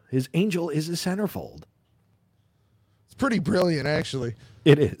sold. His angel is a centerfold. It's pretty brilliant, actually.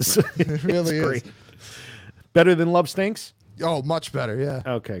 It is. It really is. Great. Better than Love Stinks? Oh, much better. Yeah.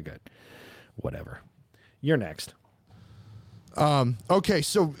 Okay, good. Whatever. You're next. Okay.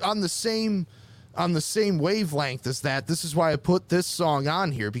 So on the same wavelength as that, this is why I put this song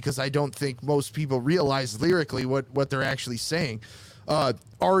on here, because I don't think most people realize lyrically what they're actually saying.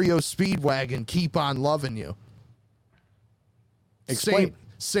 REO Speedwagon, Keep On Loving You. Explain.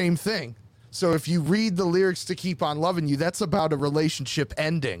 Same thing. So if you read the lyrics to Keep On Loving You, that's about a relationship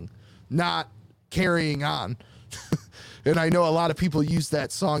ending, not carrying on. And I know a lot of people use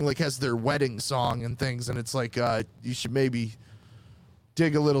that song like as their wedding song and things, and it's like you should maybe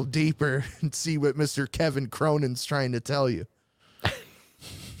dig a little deeper and see what Mr. Kevin Cronin's trying to tell you.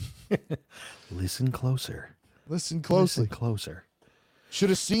 Listen closer. Listen closely. Listen closer. Should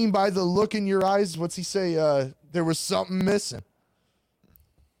have seen by the look in your eyes. What's he say? There was something missing.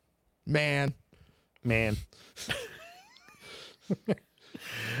 Man.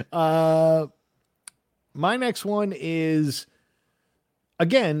 My next one is,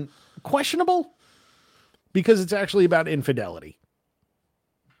 again, questionable because it's actually about infidelity.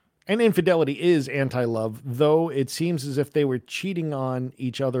 And infidelity is anti-love, though it seems as if they were cheating on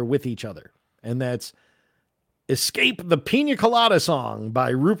each other with each other. And that's Escape the Pina Colada Song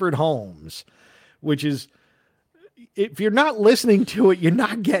by Rupert Holmes, which is, if you're not listening to it, you're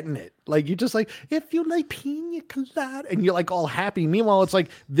not getting it. Like, you're just like, if you like pina colada, and you're like all happy. Meanwhile, it's like,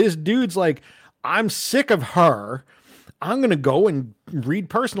 this dude's like, I'm sick of her. I'm going to go and read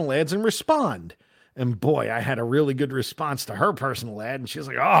personal ads and respond. And boy, I had a really good response to her personal ad. And she's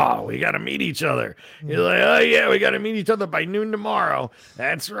like, oh, we got to meet each other. He's like, oh yeah, we got to meet each other by noon tomorrow.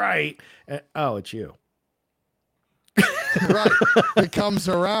 That's right. Oh, it's you. Right. It comes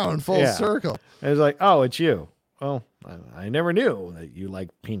around full circle. And it's like, oh, it's you. Well, I never knew that you like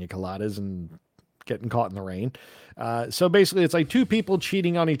pina coladas and getting caught in the rain. So basically, it's like two people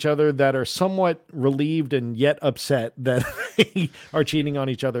cheating on each other that are somewhat relieved and yet upset that they are cheating on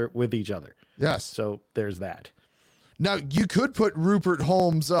each other with each other. Yes. So there's that. Now, you could put Rupert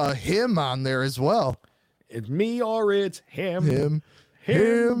Holmes' hymn on there as well. It's me or it's him.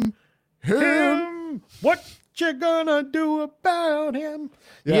 Him. What you gonna do about him?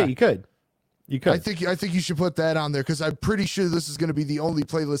 Yeah. Yeah, you could. You could. I think you should put that on there because I'm pretty sure this is going to be the only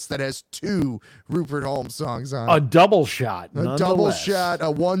playlist that has 2 Rupert Holmes songs on. A double shot. A double shot, a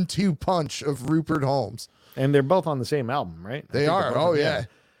 1-2 punch of Rupert Holmes. And they're both on the same album, right? They are. Oh, yeah.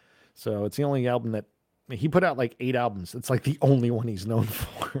 So it's the only album that he put out like 8 albums. It's like the only one he's known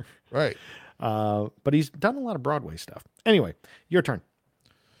for. Right. But he's done a lot of Broadway stuff. Anyway, your turn.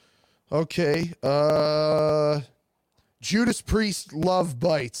 Okay. Judas Priest, Love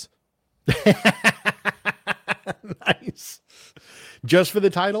Bites. Nice. Just for the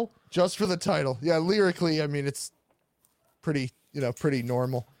title? Just for the title. Yeah, lyrically, I mean, it's pretty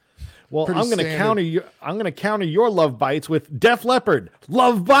normal. Well, Pretty I'm going to standard. counter your Love Bites with Def Leppard,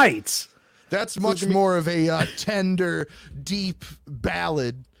 Love Bites. That's much more of a tender, deep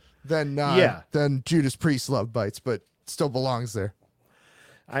ballad than Judas Priest, Love Bites, but still belongs there.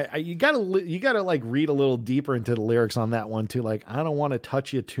 You gotta like read a little deeper into the lyrics on that one too. Like, I don't want to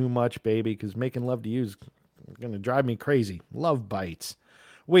touch you too much, baby, because making love to you is gonna drive me crazy. Love bites.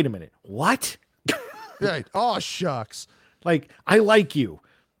 Wait a minute. What? Right. Oh shucks. Like, I like you.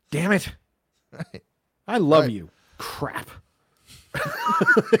 Damn it. Right. I love you. Crap.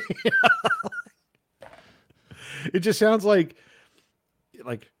 It just sounds like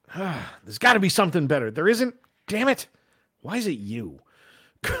there's got to be something better. There isn't. Damn it. Why is it you?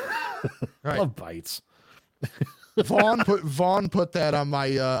 Right. Love bites. Vaughn put that on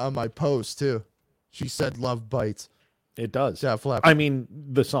my post too. She said love bites. It does. Def Leppard. I mean,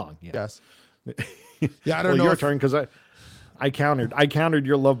 the song. Yeah. Yes. Yeah, I don't know. Your turn, because I countered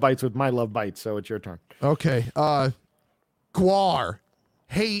your love bites with my love bites, so it's your turn. Okay. Gwar,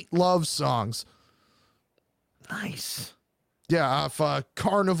 hate love songs. Nice. Yeah, off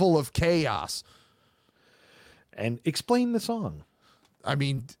Carnival of Chaos. And explain the song. I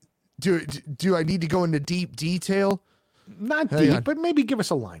mean, do I need to go into deep detail? Not Hang deep, on. but maybe give us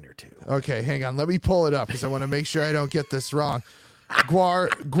a line or two. Okay, hang on. Let me pull it up because I want to make sure I don't get this wrong.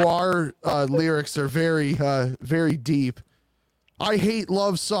 Gwar lyrics are very deep. I hate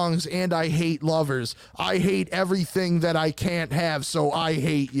love songs and I hate lovers. I hate everything that I can't have, so I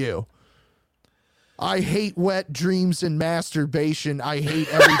hate you. I hate wet dreams and masturbation. I hate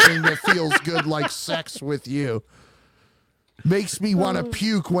everything that feels good like sex with you. Makes me want to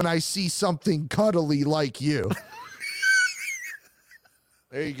puke when I see something cuddly like you.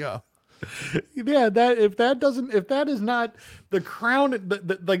 There you go. Yeah, if that is not the crown,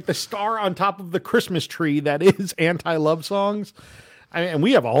 like the star on top of the Christmas tree that is anti-love songs. And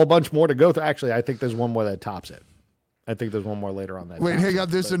we have a whole bunch more to go through. Actually, I think there's one more that tops it. I think there's one more later on that. Wait, hang on.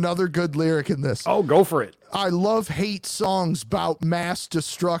 There's another good lyric in this. Oh, go for it. I love hate songs about mass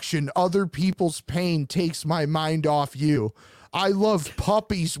destruction. Other people's pain takes my mind off you. I love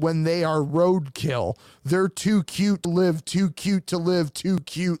puppies when they are roadkill. They're too cute to live, too cute to live, too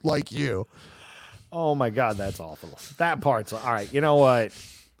cute like you. Oh my God, that's awful. That part's all right. You know what?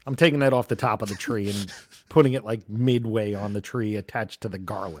 I'm taking that off the top of the tree and putting it like midway on the tree attached to the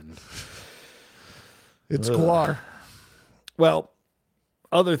garland. It's Gwar. Well,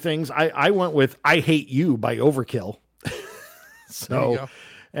 other things, I went with I Hate You by Overkill. So,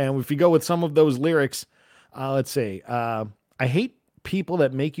 and if you go with some of those lyrics, let's see. I hate people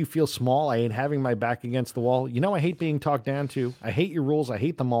that make you feel small. I hate having my back against the wall. You know, I hate being talked down to. I hate your rules. I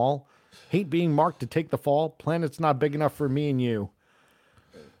hate them all. Hate being marked to take the fall. Planet's not big enough for me and you.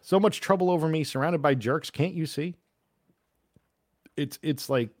 So much trouble over me, surrounded by jerks. Can't you see? It's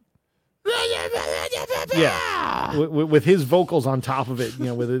like, yeah, with his vocals on top of it, you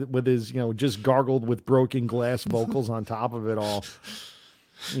know, with his, you know, just gargled with broken glass vocals on top of it all,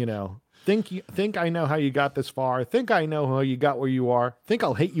 you know. Think I know how you got this far. Think I know how you got where you are. Think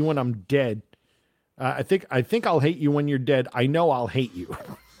I'll hate you when I'm dead. I think I'll hate you when you're dead. I know I'll hate you.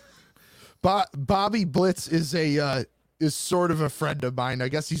 Bobby Blitz is sort of a friend of mine. I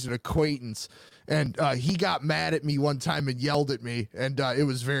guess he's an acquaintance, and he got mad at me one time and yelled at me, and it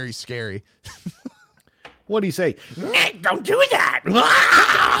was very scary. What'd he say? Nick, don't do that. What the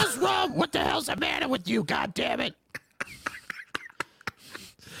hell's wrong? What the hell's the matter with you? God damn it!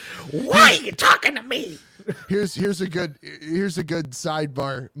 Why are you talking to me? Here's a good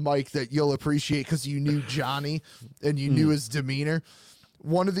sidebar, Mike, that you'll appreciate because you knew Johnny and you knew his demeanor.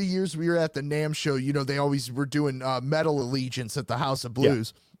 One of the years we were at the NAMM show, you know, they always were doing Metal Allegiance at the House of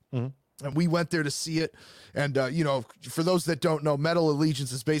Blues. Yeah. Mm-hmm. And we went there to see it. And, for those that don't know, Metal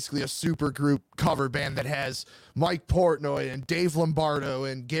Allegiance is basically a super group cover band that has Mike Portnoy and Dave Lombardo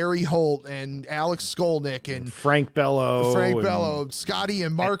and Gary Holt and Alex Skolnick and Frank Bello, Scotty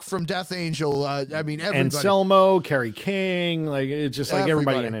and Mark from Death Angel. Everybody. Anselmo, Kerry King. Like, it's just like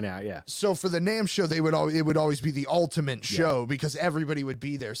everybody in and out. Yeah. So for the NAMM show, it would always be the ultimate show because everybody would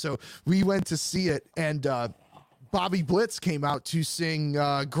be there. So we went to see it, and Bobby Blitz came out to sing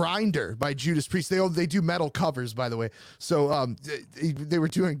Grinder by Judas Priest. They do metal covers, by the way. So they were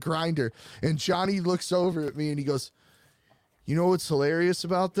doing Grinder, and Johnny looks over at me and he goes, "You know what's hilarious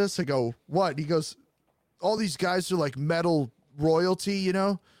about this?" I go, "What?" He goes, "All these guys are like metal royalty, you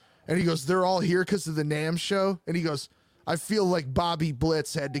know?" And he goes, "They're all here because of the NAMM show." And he goes, "I feel like Bobby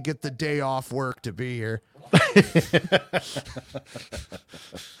Blitz had to get the day off work to be here."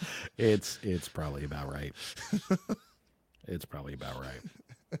 It's probably about right. It's probably about right.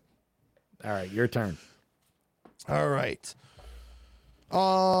 All right, your turn. All right.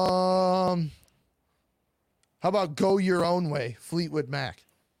 How about Go Your Own Way, Fleetwood Mac?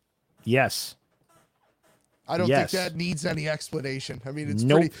 Yes. I don't think that needs any explanation. I mean,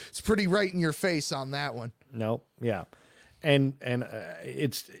 it's pretty right in your face on that one. Nope. Yeah. And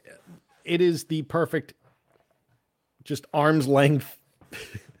it is the perfect just arm's length.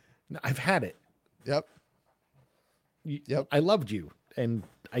 I've had it. Yep. Yep. I loved you and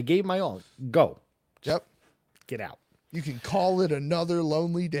I gave my all. Go. Yep. Get out. You can call it another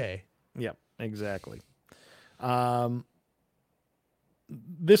lonely day. Yep, exactly.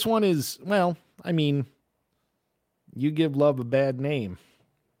 This one is, well, I mean, You Give Love a Bad Name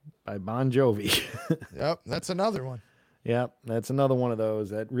by Bon Jovi. Yep, that's another one. Yep, that's another one of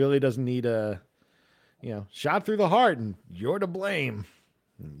those that really doesn't need a, shot through the heart and you're to blame.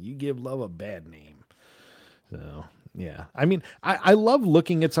 You give love a bad name. So, yeah. I mean, I love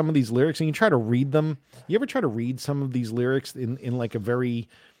looking at some of these lyrics and you try to read them. You ever try to read some of these lyrics in like a very,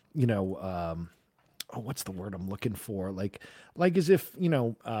 what's the word I'm looking for? Like as if,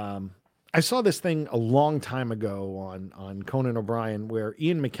 I saw this thing a long time ago on Conan O'Brien where Sir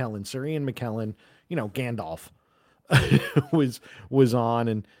Ian McKellen, Gandalf was on,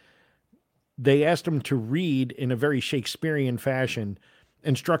 and they asked him to read in a very Shakespearean fashion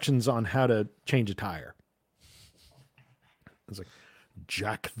instructions on how to change a tire. It's like,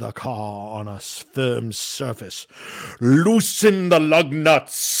 jack the car on a firm surface, loosen the lug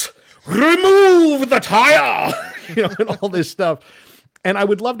nuts, remove the tire, and all this stuff. And I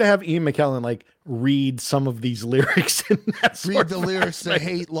would love to have Ian McKellen read some of these lyrics. Read the lyrics to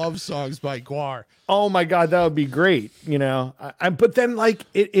Hate Love Songs by Gwar. Oh my God, that would be great. But then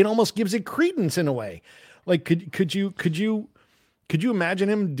it almost gives it credence in a way. Like, could you imagine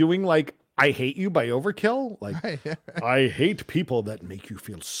him doing I Hate You by Overkill? I hate people that make you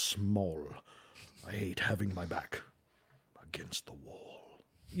feel small. I hate having my back against the wall.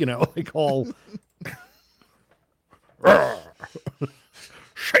 All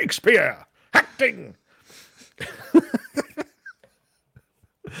Shakespeare acting.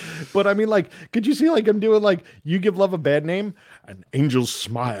 But I mean, could you see him doing You Give Love a Bad Name? An angel's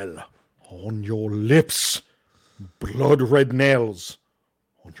smile on your lips, blood red nails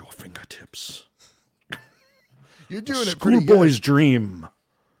on your fingertips. You're doing it pretty good. Schoolboy's dream.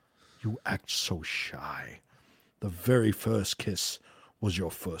 You act so shy. The very first kiss was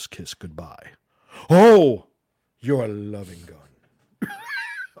your first kiss goodbye. Oh, you're a loving gun.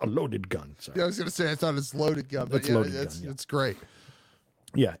 A loaded gun. Sorry. Yeah, I was going to say, I thought it's loaded gun, but it's great.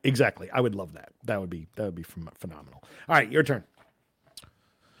 Yeah, exactly. I would love that. That would be phenomenal. All right, your turn.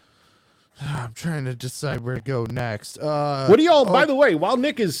 I'm trying to decide where to go next. What do y'all? By the way, while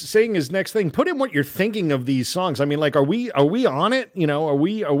Nick is saying his next thing, put in what you're thinking of these songs. I mean, are we on it? Are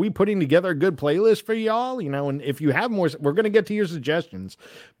we putting together a good playlist for y'all? And if you have more, we're going to get to your suggestions.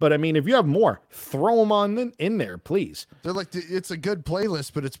 But I mean, if you have more, throw them on in there, please. They're it's a good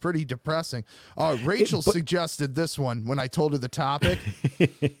playlist, but it's pretty depressing. Rachel suggested this one when I told her the topic.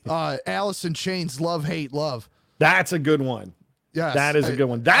 Alice in Chains, Love, Hate, Love. That's a good one. Yes, that is a good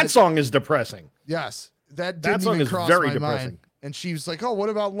one. That song is depressing. Yes, that song is very depressing. Mind. And she was like, "Oh, what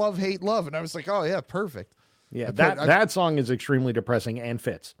about Love, Hate, Love?" And I was like, "Oh yeah, perfect." Yeah, that song is extremely depressing and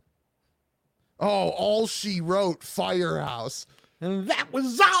fits. Oh, All She Wrote, Firehouse. And that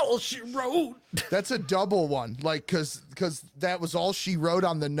was all she wrote. That's a double one, because that was all she wrote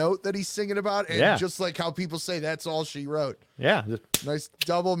on the note that he's singing about, and just like how people say that's all she wrote. Yeah, nice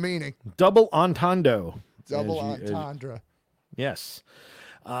double meaning. Double entendre. Double entendre. Yes.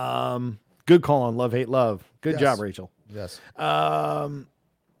 Good call on Love, Hate, Love. Good job, Rachel. Yes.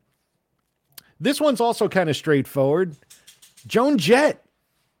 This one's also kind of straightforward. Joan Jett.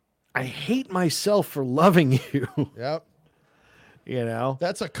 I hate myself for loving you. Yep. You know,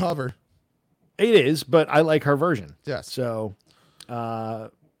 That's a cover. it is, but I like her version. Yes. So,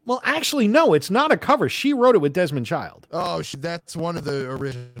 well, actually, no, it's not a cover. She wrote it with Desmond Child. Oh, that's one of the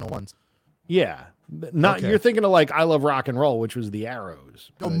original ones. Yeah. Not Okay. You're thinking of like I Love Rock and Roll, which was the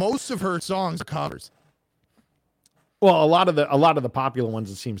Arrows. No, but- most of her songs are covers. well, a lot of the popular ones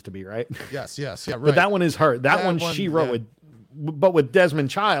it seems to be, right? Yes, yeah, right. But that one is her. That That one one, she wrote yeah. but with Desmond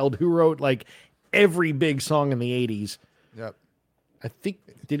Child, who wrote like every big song in the 80s. Yep. I think,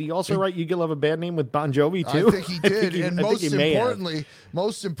 did he also write You Can Love a Bad Name with Bon Jovi too? I think he did. And I think he may have.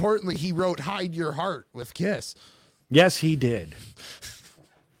 most importantly, he wrote Hide Your Heart with Kiss. Yes, he did.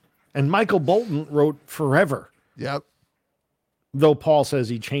 And Michael Bolton wrote Forever, Yep. though Paul says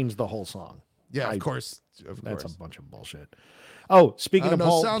he changed the whole song. Yeah, of course. That's a bunch of bullshit. Oh, speaking of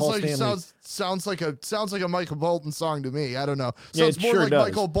Paul Stanley, sounds like a Michael Bolton song to me. I don't know. Yeah, Sounds it more sure like does.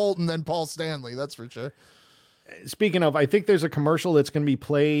 Michael Bolton than Paul Stanley. That's for sure. speaking of, I think there's a commercial that's going to be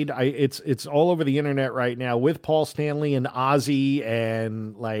played. It's all over the internet right now with Paul Stanley and Ozzy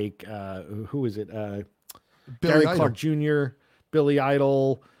and like who is it? Gary Idol. Clark Jr., Billy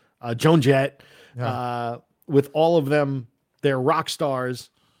Idol, Joan Jett. With all of them, they're rock stars,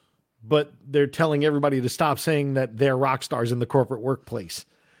 but they're telling everybody to stop saying that they're rock stars in the corporate workplace.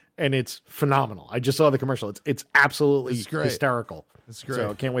 And it's phenomenal. I just saw the commercial. It's absolutely It's great. hysterical. It's great. So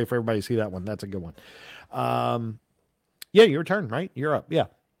I can't wait for everybody to see that one. That's a good one. Yeah, your turn, right? You're up. Yeah.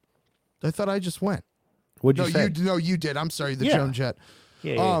 I thought I just went. What'd No, you say? you did. I'm sorry, the Yeah. Joan Jett.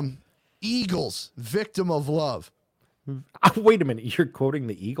 Yeah. Eagles, Victim of Love. Wait a minute. You're quoting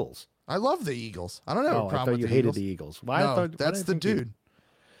the Eagles. I love the Eagles. I don't have Oh, a I problem thought with you the hated Eagles. the Eagles. Why? No, why that's did I the think you- dude.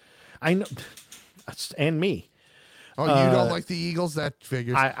 I know. And me. Oh, you don't like the Eagles? That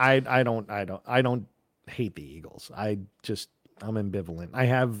figures. I don't hate the Eagles. I'm ambivalent. I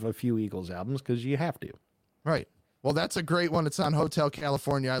have a few Eagles albums because you have to, Right. Well, that's a great one. It's on Hotel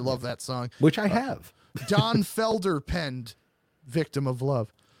California. I love that song. which I have. Don Felder penned Victim of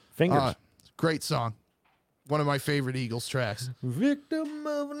Love. Fingers. Great song. One of my favorite Eagles tracks. Victim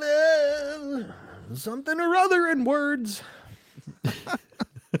of love, something or other in words.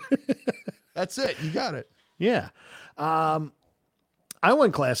 That's it. You got it. Yeah. I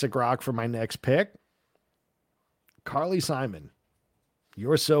went classic rock for my next pick. Carly Simon,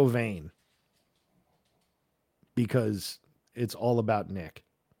 You're So Vain. Because it's all about Nick.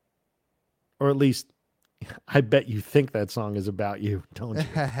 Or at least I bet you think that song is about you, don't you?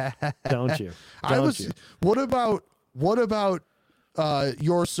 Don't you? Don't you? What about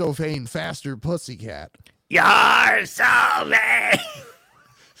You're So Vain, Faster Pussycat? You're so vain.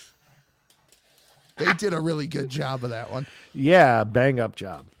 They did a really good job of that one. Yeah, bang up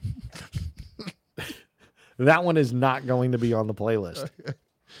job. That one is not going to be on the playlist.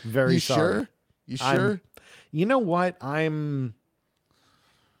 Very You sorry. sure? You sure? You know what? I'm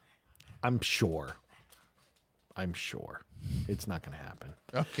sure. I'm sure. It's not going to happen.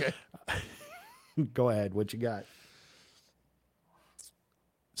 Okay. Go ahead. What you got?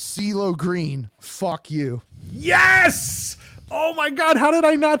 CeeLo Green, Fuck You. Yes! Oh my God. How did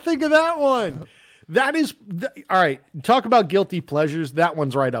I not think of that one? That is all right. Talk about guilty pleasures. That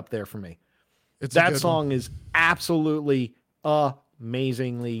one's right up there for me. It's a That good song one. is absolutely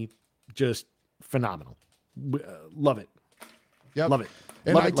amazingly just phenomenal. Love it. Yep. Love it.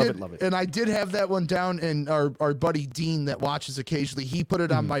 And Love I it, love did, it, love it. And I did have that one down, and our buddy Dean that watches occasionally, he put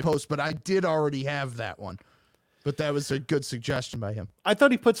it on my post, but I did already have that one. But that was a good suggestion by him. I thought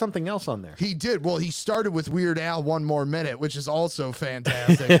he put something else on there. He did. Well, he started with Weird Al, One More Minute, which is also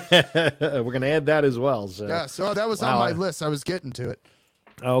fantastic. We're going to add that as well. So. Yeah, so that was Wow. on my list. I was getting to it.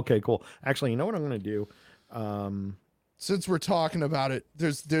 Okay, cool. Actually, you know what I'm going to do? Since we're talking about it,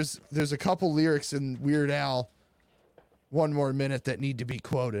 there's a couple lyrics in Weird Al, One More Minute, that need to be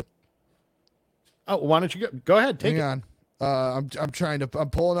quoted. Oh, why don't you go ahead? Take Hang it. on. I'm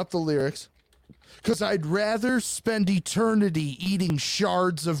pulling up the lyrics. Because I'd rather spend eternity eating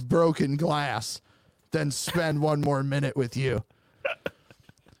shards of broken glass than spend one more minute with you.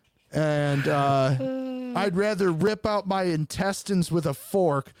 And I'd rather rip out my intestines with a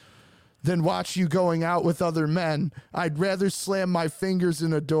fork than watch you going out with other men. I'd rather slam my fingers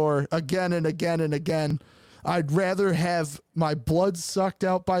in a door again and again and again. I'd rather have my blood sucked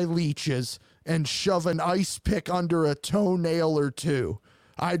out by leeches and shove an ice pick under a toenail or two.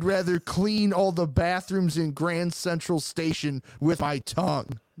 I'd rather clean all the bathrooms in Grand Central Station with my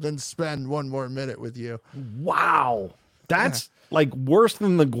tongue than spend one more minute with you. Wow. That's like worse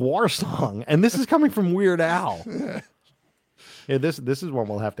than the Gwar song. And this is coming from Weird Al. Yeah, this is one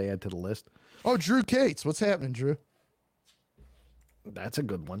we'll have to add to the list. Oh, Drew Cates. What's happening, Drew? That's a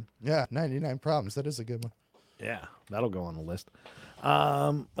good one. Yeah, 99 Problems. That is a good one. Yeah, that'll go on the list.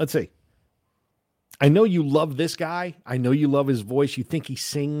 Let's see. I know you love this guy. I know you love his voice. You think he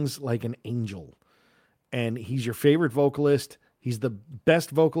sings like an angel. And he's your favorite vocalist. He's the best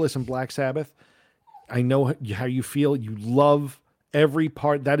vocalist in Black Sabbath. I know how you feel. You love every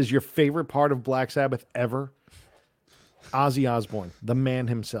part. That is your favorite part of Black Sabbath ever. Ozzy Osbourne, the man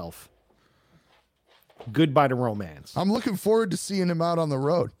himself. Goodbye to Romance. I'm looking forward to seeing him out on the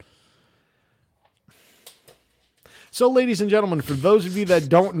road. So, ladies and gentlemen, for those of you that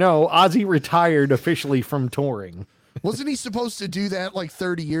don't know, Ozzy retired officially from touring. Wasn't he supposed to do that like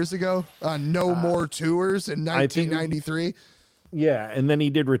 30 years ago? No More Tours in 1993? Yeah, and then he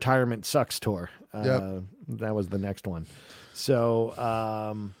did Retirement Sucks Tour. Yep. That was the next one. So,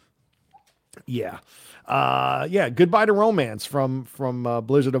 yeah. Goodbye to Romance from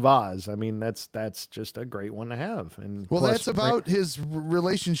Blizzard of Oz. I mean, that's just a great one to have. And well, plus, that's about his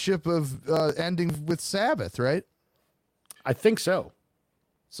relationship of ending with Sabbath, right? I think so.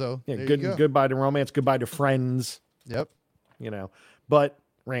 So Yeah, there you go. goodbye to Romance, goodbye to Friends, Yep. But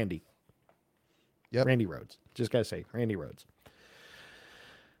Randy. Yep. Randy Rhoads. Just gotta say, Randy Rhoads.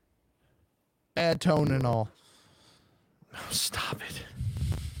 Bad tone and all. Oh, stop it.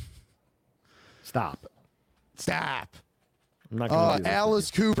 Stop. Stop. I'm not gonna do this. Alice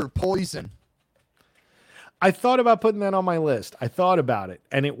Cooper, Poison. I thought about putting that on my list. I thought about it,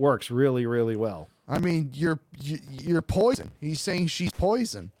 and it works really, really well. I mean, you're poison. He's saying she's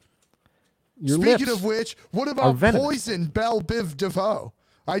poison. Your Speaking lips of which, what are about venomous. Poison Belle Biv DeVoe?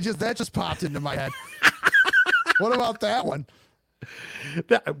 That just popped into my head. What about that one?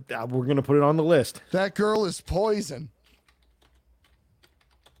 We're gonna put it on the list. That girl is poison.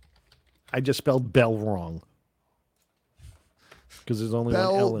 I just spelled Bell wrong because there's only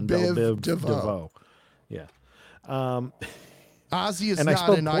Belle one L in Bell Biv Biv DeVoe. DeVoe. Yeah. Ozzy is And I not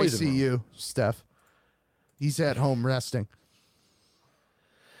spelled in poison ICU, Steph. He's at home resting.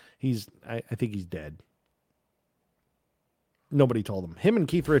 I think he's dead. Nobody told him. Him and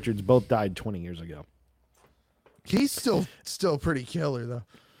Keith Richards both died 20 years ago. He's still pretty killer though.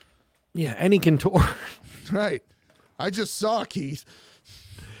 Yeah, and he can tour. Right. I just saw Keith.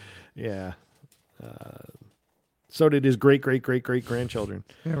 Yeah. So did his great grandchildren.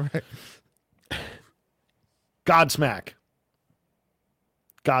 Yeah, right. Godsmack.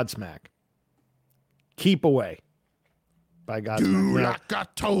 Keep Away by Godsmack. Now, Like I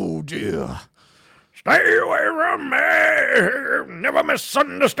told you. Stay away from me. Never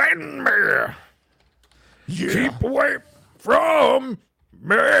misunderstand me. Yeah. Keep away from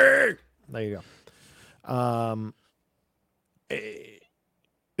me. there you go.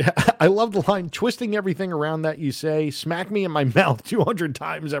 I love the line, twisting everything around that you say, smack me in my mouth 200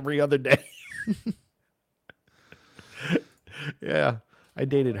 times every other day. Yeah, I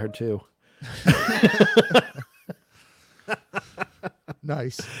dated her too.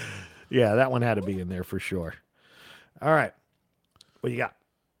 Nice. Yeah, that one had to be in there for sure. All right. What you got?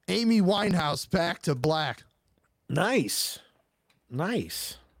 Amy Winehouse, Back to Black. Nice.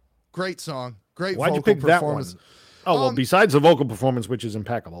 Great song. Great Why'd you vocal pick that one? performance. Oh, well, besides the vocal performance, which is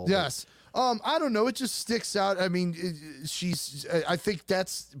impeccable. Yes. I don't know. It just sticks out. I mean, I think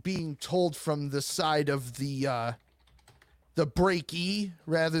that's being told from the side of the breakee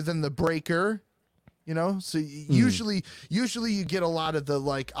rather than the breaker, So usually you get a lot of the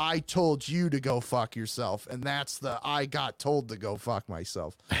like, I told you to go fuck yourself. And that's the, I got told to go fuck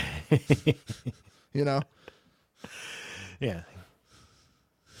myself, Yeah.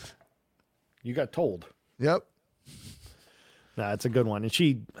 You got told. Yep. Nah, it's a good one.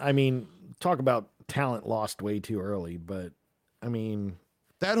 And talk about talent lost way too early, but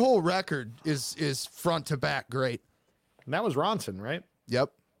That whole record is front to back great. that was Ronson, right?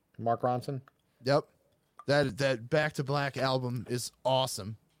 Yep. Mark Ronson. Yep. That Back to Black album is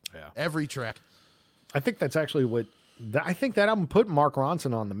awesome. Yeah. Every track. I think that's actually I think that album put Mark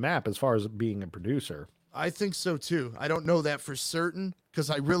Ronson on the map as far as being a producer. I think so too. I don't know that for certain because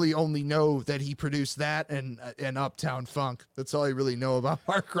I really only know that he produced that and Uptown Funk. That's all I really know about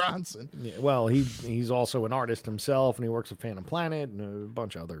Mark Ronson. Yeah, well, he's also an artist himself, and he works at Phantom Planet and a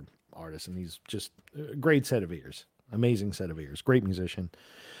bunch of other artists, and he's just a great set of ears. Amazing set of ears. Great musician.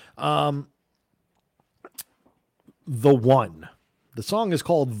 The One. The song is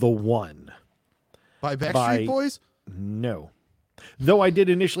called The One. By Backstreet Boys? No. Though I did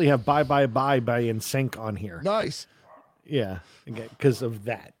initially have Bye Bye Bye by NSYNC on here. Nice. Yeah, because of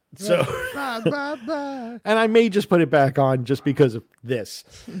that. So, Bye, bye, bye. and I may just put it back on just because of this.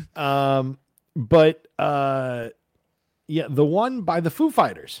 The One by the Foo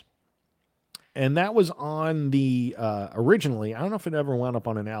Fighters. And that was on the originally, I don't know if it ever wound up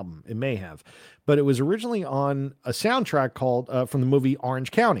on an album. It may have, but it was originally on a soundtrack called from the movie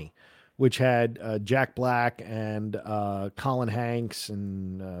Orange County, which had Jack Black and Colin Hanks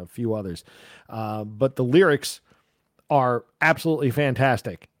and a few others. But the lyrics are absolutely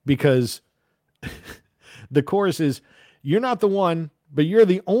fantastic because the chorus is, "You're not the one, but you're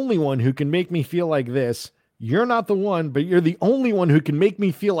the only one who can make me feel like this. You're not the one, but you're the only one who can make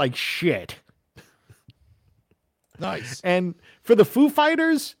me feel like shit." Nice. And for the Foo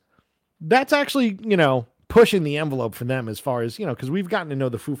Fighters, that's actually, pushing the envelope for them as far as, because we've gotten to know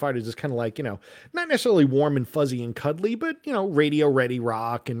the Foo Fighters as kind of like, not necessarily warm and fuzzy and cuddly, but, radio ready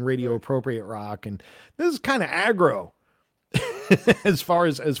rock and radio appropriate rock. And this is kind of aggro as far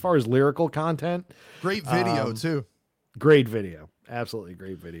as lyrical content. Great video too. Great video. Absolutely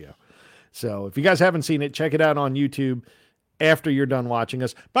great video. So if you guys haven't seen it, check it out on YouTube after you're done watching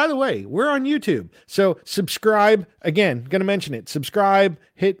us. By the way, we're on YouTube. So subscribe. Again, going to mention it. Subscribe,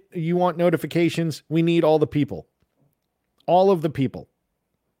 hit you want notifications. We need all the people. All of the people.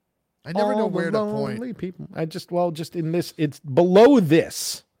 I never know where to lonely point. People. Just in this, it's below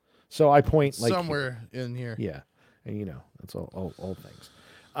this. So I point like somewhere in here. Yeah. And that's all things.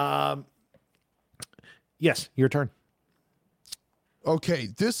 Yes, your turn. Okay,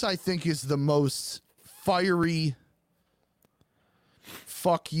 this I think is the most fiery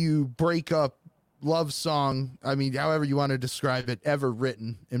fuck you breakup love song, I mean, however you want to describe it, ever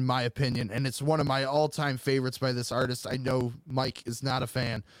written, in my opinion. And it's one of my all-time favorites by this artist. I know Mike is not a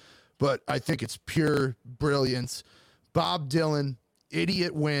fan, but I think it's pure brilliance. Bob Dylan,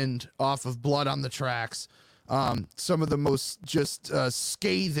 Idiot Wind, off of Blood on the Tracks. Some of the most just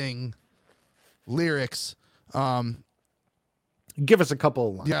scathing lyrics. Give us a couple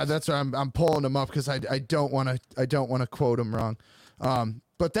of lines. Yeah, that's why I'm pulling them up because I don't want to quote them wrong.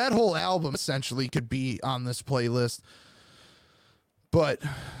 But that whole album essentially could be on this playlist. But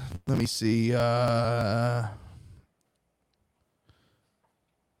let me see. Hang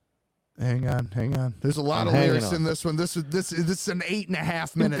on. There's a lot of lyrics in this one. This is an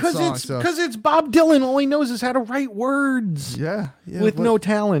 8.5 minute song. Because it's Bob Dylan. All he knows is how to write words. Yeah. With no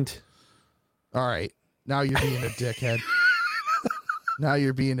talent. All right. Now you're being a dickhead. Now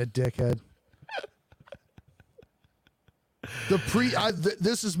you're being a dickhead.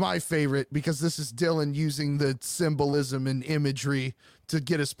 This is my favorite because this is Dylan using the symbolism and imagery to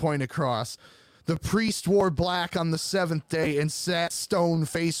get his point across. The priest wore black on the seventh day and sat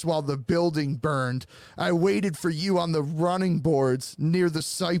stone-faced while the building burned. I waited for you on the running boards near the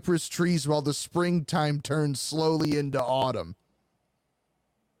cypress trees while the springtime turned slowly into autumn.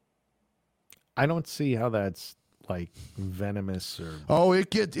 I don't see how that's like venomous or... Oh,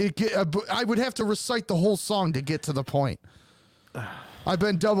 I would have to recite the whole song to get to the point. I've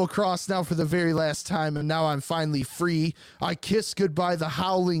been double-crossed now for the very last time, and now I'm finally free. I kiss goodbye the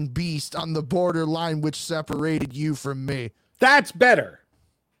howling beast on the borderline which separated you from me. That's better.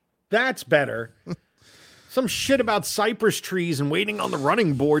 That's better. Some shit about cypress trees and waiting on the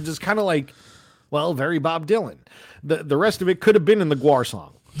running boards is kind of like, well, very Bob Dylan. The rest of it could have been in the Gwar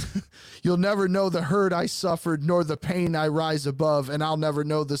song. You'll never know the hurt I suffered, nor the pain I rise above, and I'll never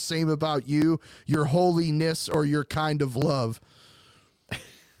know the same about you, your holiness, or your kind of love.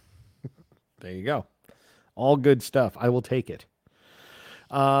 There you go. All good stuff. I will take it.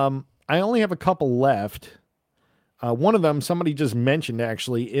 I only have a couple left. One of them, somebody just mentioned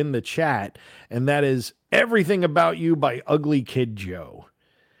actually in the chat, and that is Everything About You by Ugly Kid Joe.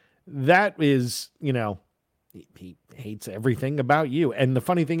 That is, he hates everything about you. And the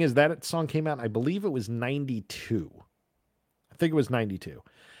funny thing is that song came out, I believe it was 92. I think it was 92.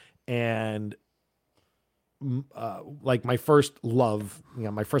 And like my first love,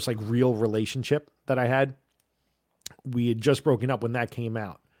 my first like real relationship that I had, we had just broken up when that came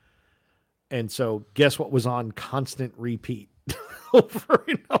out. And so guess what was on constant repeat over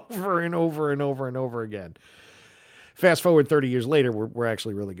and over and over and over and over again. Fast forward 30 years later, we're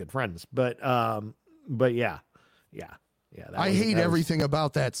actually really good friends. But yeah. I hate everything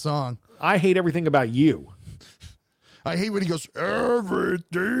about that song. I hate everything about you. I hate when he goes,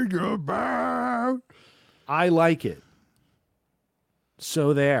 everything about. I like it.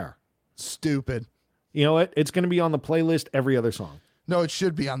 So there. Stupid. You know what? It's going to be on the playlist every other song. No, it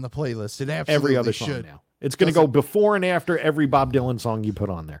should be on the playlist. It absolutely every other song should. Now. It's going to go before and after every Bob Dylan song you put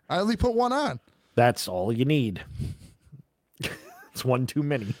on there. I only put one on. That's all you need. It's one too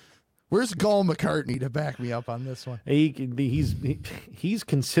many. Where's Paul McCartney to back me up on this one? He's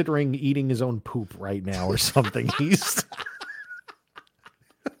considering eating his own poop right now or something.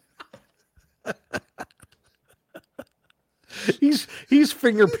 He's he's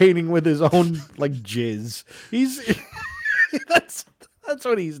finger painting with his own like jizz. He's that's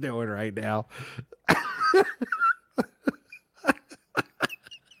what he's doing right now.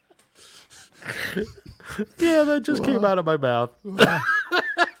 Yeah, that just came out of my mouth.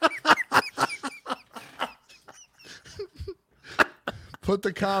 Put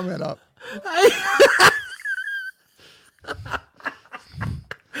the comment up.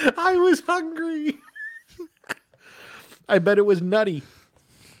 I was hungry. I bet it was nutty.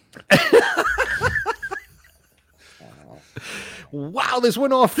 Wow, this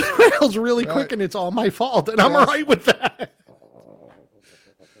went off the rails really quick, and it's all my fault, and I'm all right with that.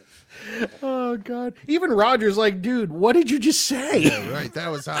 Oh, God. Even Roger's like, dude, what did you just say? Yeah, right. That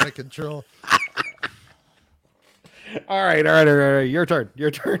was out of control. All right. Your turn.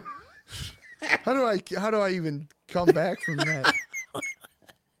 How do I even come back from that?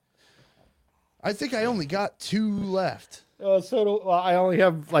 I think I only got 2 left. I only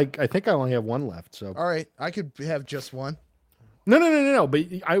have I think I only have 1 left. So all right, I could have just 1. No.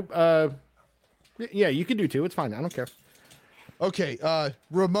 But yeah, you can do 2. It's fine. I don't care. Okay,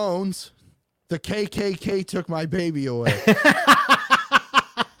 Ramones, the KKK took my baby away.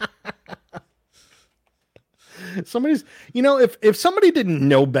 Somebody's, if somebody didn't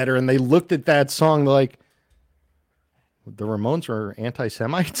know better and they looked at that song, they're like, the Ramones were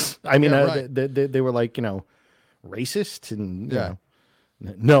anti-Semites. I mean, Yeah, right. they were like, racist and Yeah.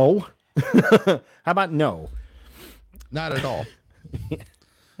 No. How about no? Not at all.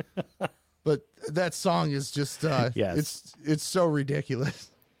 But that song is just Yes. it's so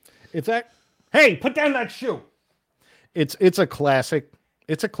ridiculous. Hey, put down that shoe. It's a classic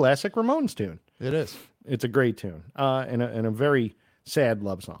Ramones tune. It is. It's a great tune. And a very sad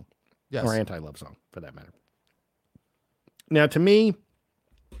love song. Yes. Or anti-love song for that matter. Now to me,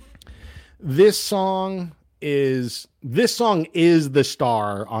 this song is the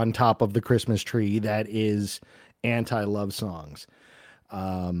star on top of the Christmas tree that is anti-love songs.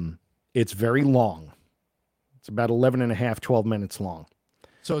 It's very long. It's about 11 and a half, 12 minutes long.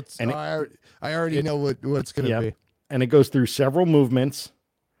 So it's I already know what it's going to be. And it goes through several movements.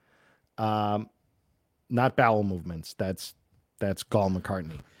 Not bowel movements. That's Paul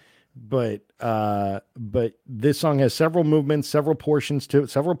McCartney. But this song has several movements, several portions to it,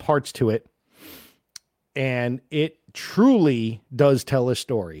 several parts to it. And it truly does tell a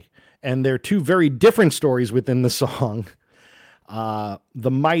story. And there are 2 very different stories within the song.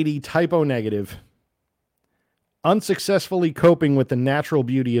 The mighty Type O Negative, unsuccessfully coping with the natural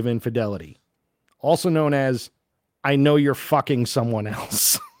beauty of infidelity, also known as I Know You're Fucking Someone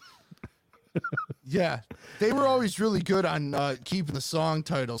Else. Yeah, they were always really good on keeping the song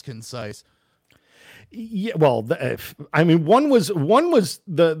titles concise. Yeah, well, I mean, one was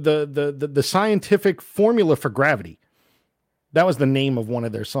the scientific formula for gravity. That was the name of one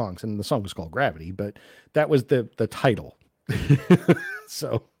of their songs, and the song was called Gravity, but that was the title.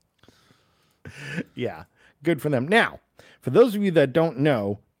 So, yeah, good for them. Now, for those of you that don't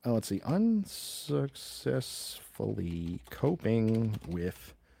know, let's see, unsuccessfully coping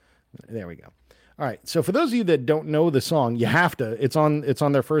with. There we go. All right. So for those of you that don't know the song, you have to. It's on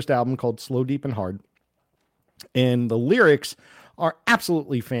their first album called Slow, Deep, and Hard, and the lyrics are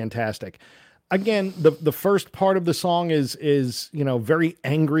absolutely fantastic. Again, the first part of the song is very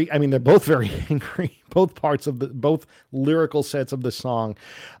angry. I mean, they're both very angry. Both lyrical sets of the song,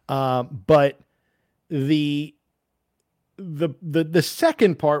 but the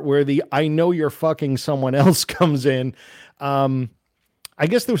second part where the I Know You're Fucking Someone Else comes in. I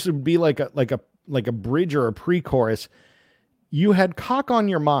guess this would be like a bridge or a pre-chorus. You had cock on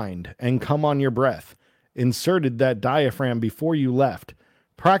your mind and come on your breath. Inserted that diaphragm before you left.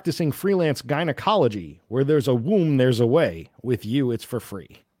 Practicing freelance gynecology. Where there's a womb, there's a way. With you, it's for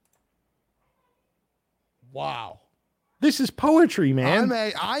free. Wow. This is poetry, man.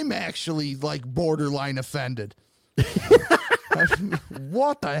 I'm actually like borderline offended.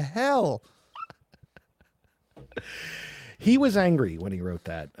 What the hell? He was angry when he wrote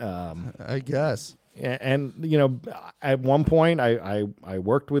that. I guess. And at one point I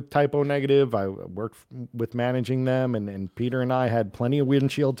worked with Type O Negative. I worked with managing them, and Peter and I had plenty of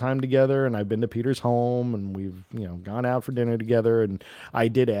windshield time together, and I've been to Peter's home, and we've, gone out for dinner together. And I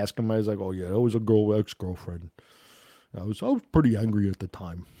did ask him, I was like, oh yeah, that was a ex-girlfriend. I was pretty angry at the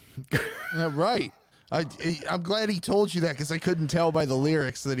time. Right. I'm glad he told you that, because I couldn't tell by the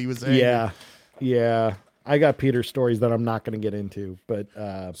lyrics that he was angry. Yeah. I got Peter's stories that I'm not going to get into, but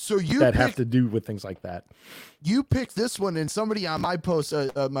have to do with things like that. You picked this one, and somebody on my post,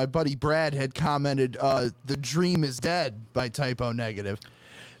 my buddy Brad, had commented, "The Dream Is Dead" by Type O Negative.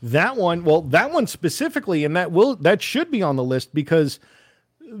 That one specifically, and that should be on the list because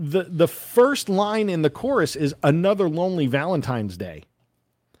the first line in the chorus is "Another Lonely Valentine's Day."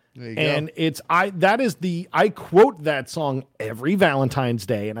 There you And go. I quote that song every Valentine's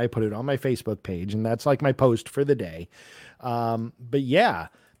Day, and I put it on my Facebook page, and that's like my post for the day. But yeah,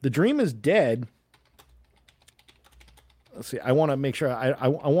 The Dream is Dead. Let's see. I want to make sure I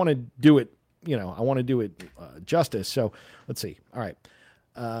want to do it. I want to do it justice. So let's see. All right.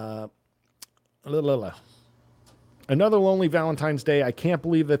 Another Lonely Valentine's Day. I can't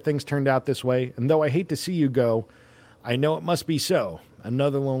believe that things turned out this way. And though I hate to see you go, I know it must be so.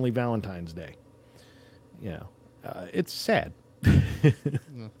 Another Lonely Valentine's Day. It's sad.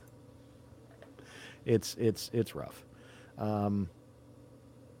 It's rough.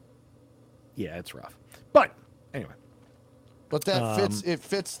 Yeah, it's rough. But anyway. But that fits. It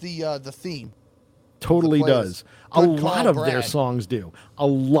fits the theme. Totally The playlist. does. A Good lot call, of their Brad. songs do. A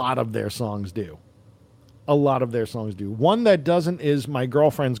lot of their songs do. A lot of their songs do. One that doesn't is My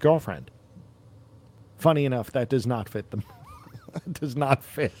Girlfriend's Girlfriend. Funny enough, that does not fit them. It does not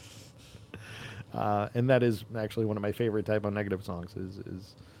fit. And that is actually one of my favorite Type O Negative songs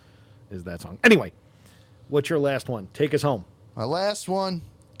is that song. Anyway, what's your last one? Take us home. My last one,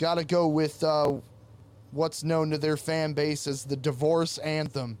 gotta go with what's known to their fan base as the divorce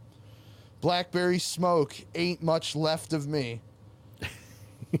anthem. Blackberry Smoke, Ain't Much Left of Me.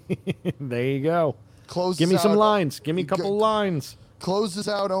 There you go. Closes Give me some out- lines. Give me a couple lines. Closes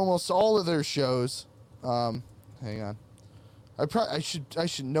out almost all of their shows. Hang on. I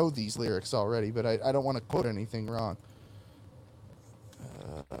should know these lyrics already, but I don't want to quote anything wrong.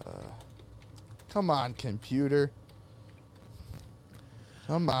 Come on, computer.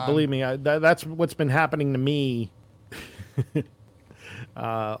 Come on. Believe me, that's what's been happening to me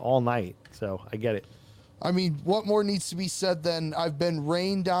all night. So I get it. I mean, what more needs to be said than I've been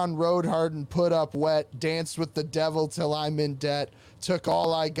rained on, rode hard, and put up wet, danced with the devil till I'm in debt, took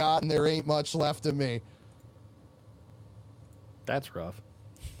all I got, and there ain't much left of me. That's rough.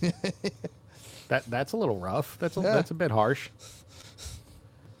 That's a little rough. That's Yeah. a bit harsh.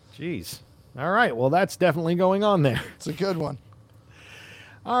 Jeez. All right. Well, that's definitely going on there. It's a good one.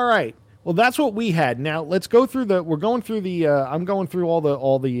 All right. Well, that's what we had. Now let's go through we're going through the. I'm going through all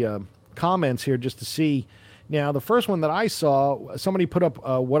the comments here just to see. Now the first one that I saw, somebody put up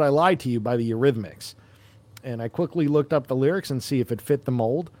 "What I Lied to You" by the Eurythmics, and I quickly looked up the lyrics and see if it fit the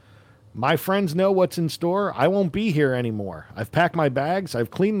mold. My friends know what's in store. I won't be here anymore. I've packed my bags. I've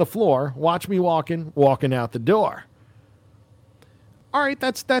cleaned the floor. Watch me walking out the door. All right,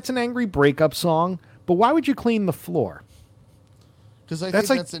 that's an angry breakup song, but why would you clean the floor? Because I That's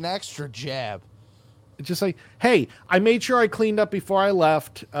think like- that's an extra jab. It's just like, hey, I made sure I cleaned up before I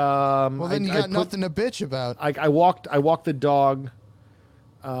left. Well, then you I got put- nothing to bitch about. I walked the dog.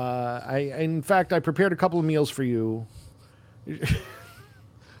 In fact, I prepared a couple of meals for you.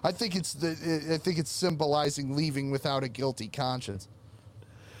 I think it's symbolizing leaving without a guilty conscience.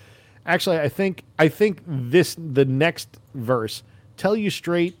 Actually, I think the next verse, tell you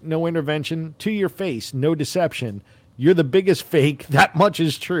straight, no intervention, to your face, no deception. You're the biggest fake, that much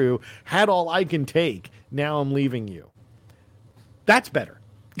is true. Had all I can take, now I'm leaving you. That's better.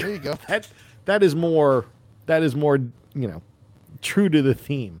 There you go. That is more, true to the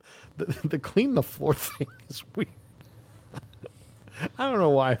theme. The clean the floor thing is weird. I don't know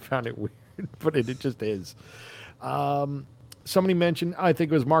why I found it weird, but it just is. Somebody mentioned, I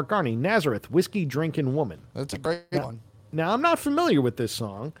think it was Mark Garney, Nazareth, Whiskey Drinking Woman. That's a great one. Now, I'm not familiar with this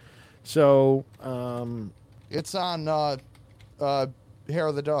song, so It's on Hair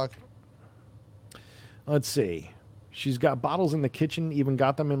of the Dog. let's see. She's got bottles in the kitchen, even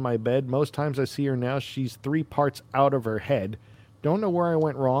got them in my bed. Most times I see her now, she's 3 parts out of her head. Don't know where I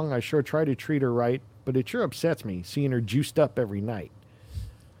went wrong. I sure try to treat her right, but it sure upsets me seeing her juiced up every night.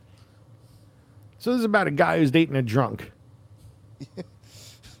 So this is about a guy who's dating a drunk.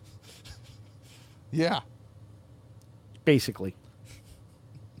 Yeah. Basically.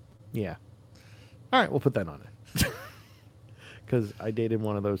 Yeah. All right, we'll put that on it. Because I dated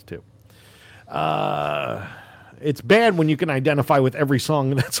one of those too. It's bad when you can identify with every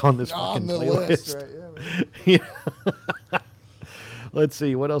song that's on this On fucking the playlist. list, right? Yeah, man. Yeah. Let's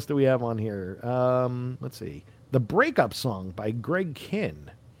see. What else do we have on here? Let's see. The Breakup Song by Greg Kinn.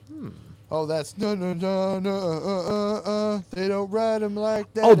 Oh, that's no. They don't write them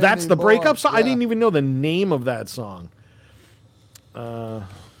like that. Oh, that's the anymore. Breakup Song? I Yeah. didn't even know the name of that song. That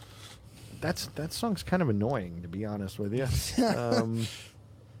song's kind of annoying, to be honest with you.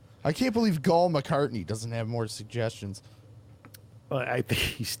 I can't believe Gall McCartney doesn't have more suggestions. I think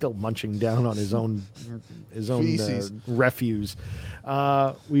he's still munching down on his own Feces. refuse.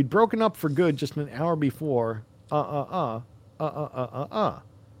 We'd broken up for good just an hour before. Now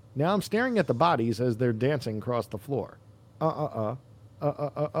I'm staring at the bodies as they're dancing across the floor. Let's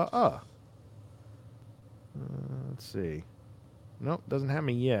see. Nope, doesn't have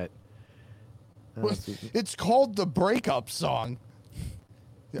me yet. Let's see. It's called the breakup song.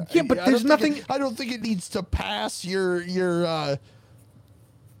 Yeah, but there's nothing. I don't think it needs to pass your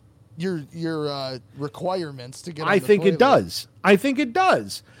requirements to get. I think it does. I think it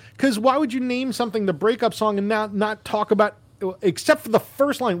does. Because why would you name something the breakup song and not talk about, except for the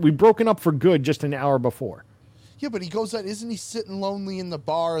first line, we've broken up for good just an hour before. Yeah, but he goes out. Isn't he sitting lonely in the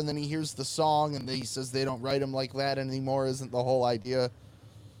bar, and then he hears the song, and then he says they don't write him like that anymore? Isn't the whole idea?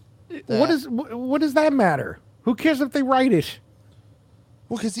 What does that matter? Who cares if they write it?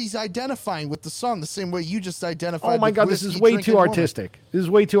 Well, because he's identifying with the song the same way you just identified. Oh my with God, this is whiskey way drinking too woman. artistic. This is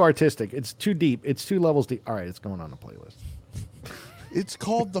way too artistic. It's too deep. It's 2 levels deep. All right, it's going on the playlist. It's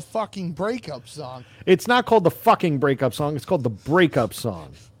called the fucking breakup song. It's not called the fucking breakup song. It's called the breakup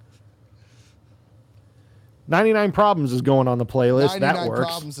song. 99 Problems is going on the playlist. 99 That works.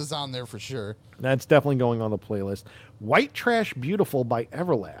 Problems is on there for sure. That's definitely going on the playlist. White Trash Beautiful by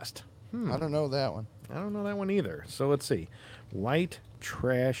Everlast. I don't know that one. I don't know that one either. So let's see. White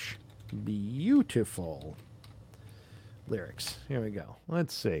Trash Beautiful. Lyrics. Here we go.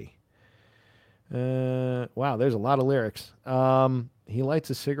 Let's see. Wow, there's a lot of lyrics. He lights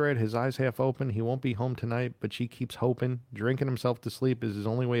a cigarette, his eyes half open. He won't be home tonight, but she keeps hoping. Drinking himself to sleep is his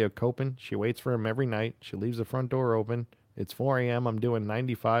only way of coping. She waits for him every night. She leaves the front door open. It's 4 a.m. I'm doing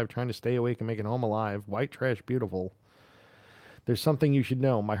 95, trying to stay awake and make it home alive. White Trash Beautiful. There's something you should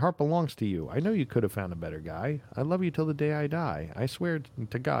know. My heart belongs to you. I know you could have found a better guy. I love you till the day I die. I swear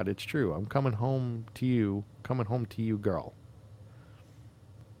to God it's true. I'm coming home to you, girl.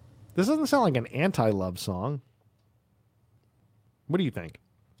 This doesn't sound like an anti-love song. What do you think?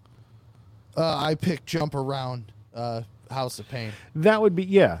 I picked Jump Around, House of Pain. That would be,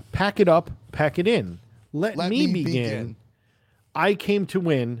 yeah. Pack it up, pack it in. Let me begin. I came to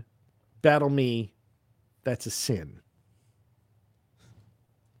win. Battle me. That's a sin.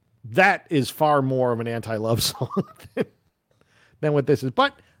 That is far more of an anti-love song than what this is.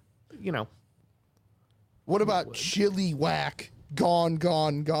 But, you know. What about Chili Whack, Gone,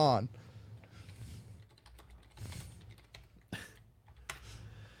 Gone, Gone?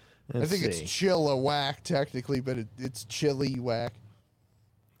 I think it's Chilla Whack, technically, but it's Chili Whack.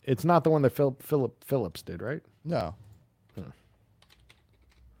 It's not the one that Philip Phillips did, right? No.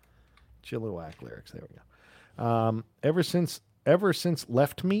 Chilla Whack lyrics. There we go. Ever since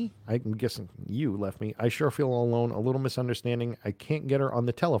left me, I'm guessing you left me, I sure feel all alone, a little misunderstanding. I can't get her on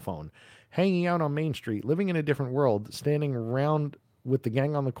the telephone. Hanging out on Main Street, living in a different world, standing around with the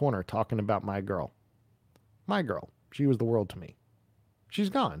gang on the corner, talking about my girl. My girl. She was the world to me. She's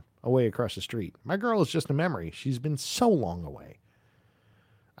gone, away across the street. My girl is just a memory. She's been so long away.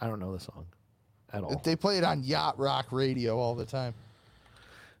 I don't know the song at all. They play it on Yacht Rock Radio all the time.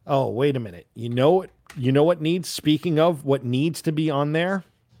 Oh, wait a minute. You know what needs, speaking of what needs to be on there?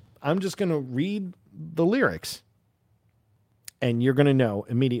 I'm just going to read the lyrics. And you're going to know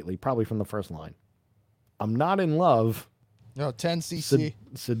immediately, probably from the first line. I'm not in love. No, 10cc.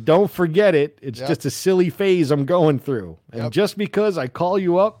 So don't forget it. It's just a silly phase I'm going through. And just because I call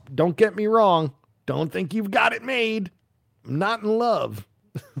you up, don't get me wrong. Don't think you've got it made. I'm not in love.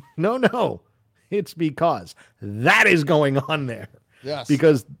 No. It's because that is going on there. Yes.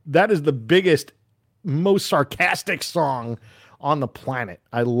 Because that is the biggest, most sarcastic song on the planet.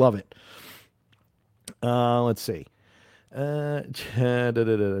 I love it. Let's see. I'm trying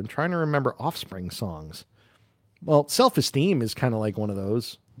to remember Offspring songs. Well, Self-Esteem is kind of like one of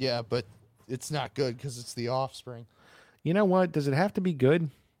those. Yeah, but it's not good because it's the Offspring. You know what? Does it have to be good?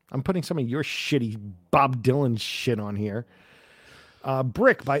 I'm putting some of your shitty Bob Dylan shit on here.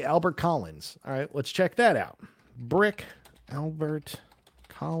 Brick by Albert Collins. All right, let's check that out. Brick, Albert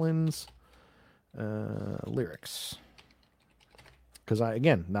Collins, lyrics. Because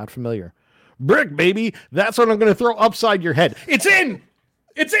again, not familiar. Brick, baby. That's what I'm going to throw upside your head. It's in.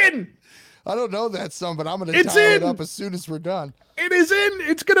 It's in. I don't know that song, but I'm going to dial it up as soon as we're done. It is in.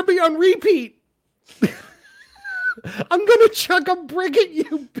 It's going to be on repeat. I'm going to chuck a brick at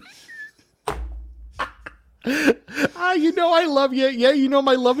you. You know I love you. Yeah, you know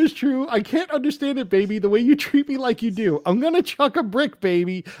my love is true. I can't understand it, baby, the way you treat me like you do. I'm going to chuck a brick,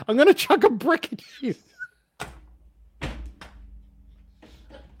 baby. I'm going to chuck a brick at you.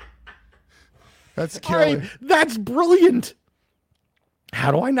 That's killer. All right, that's brilliant.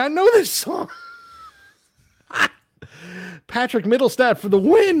 How do I not know this song? Patrick Middlestat for the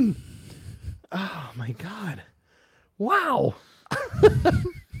win. Oh my God. Wow.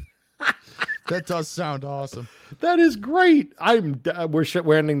 That does sound awesome. That is great.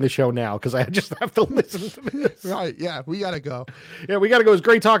 We're ending the show now because I just have to listen to this. Right. Yeah. We got to go. Yeah, we got to go. It's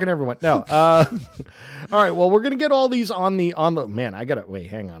great talking to everyone. No. All right. Well, we're going to get all these on the, man, wait,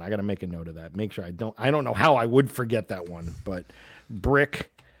 hang on. I got to make a note of that. Make sure I don't know how I would forget that one, but Brick,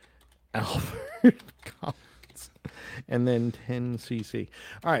 Albert Collins, and then 10cc.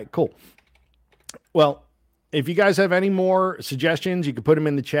 All right, cool. Well, if you guys have any more suggestions, you can put them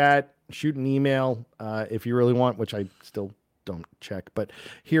in the chat. Shoot an email if you really want, which I still don't check, but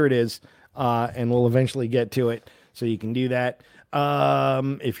here it is. And we'll eventually get to it. So you can do that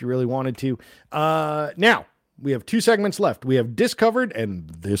if you really wanted to. Now, we have 2 segments left. We have Discovered and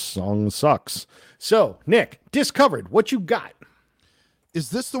This Song Sucks. So, Nick, Discovered, what you got? Is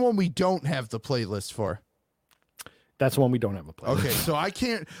this the one we don't have the playlist for? That's the one we don't have a playlist. Okay, so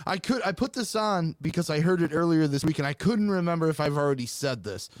I put this on because I heard it earlier this week and I couldn't remember if I've already said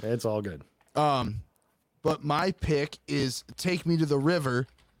this. It's all good. But my pick is Take Me to the River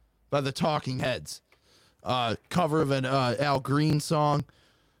by the Talking Heads. Cover of an Al Green song.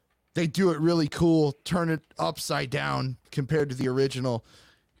 They do it really cool, turn it upside down compared to the original.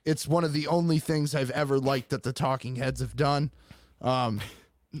 It's one of the only things I've ever liked that the Talking Heads have done.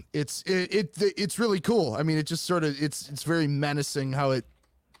 It's really cool. I mean, it just sort of it's very menacing how it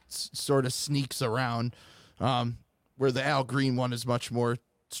sort of sneaks around, where the Al Green one is much more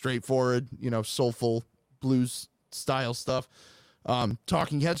straightforward, soulful blues style stuff.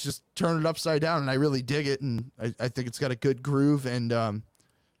 Talking Heads just turn it upside down, and I really dig it, and I think it's got a good groove, and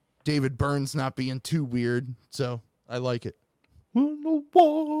David Byrne's not being too weird, so I like it. In the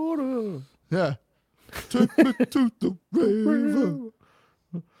water. Yeah. Take me to the river.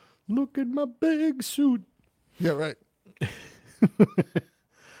 Look at my big suit. Yeah, right.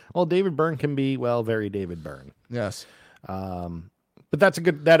 Well, David Byrne can be, very David Byrne. Yes. But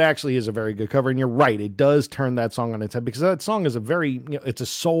that actually is a very good cover. And you're right. It does turn that song on its head because that song is it's a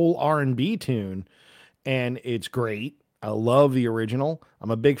soul R&B tune and it's great. I love the original.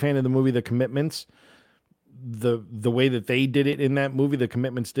 I'm a big fan of the movie, The Commitments. The way that they did it in that movie, The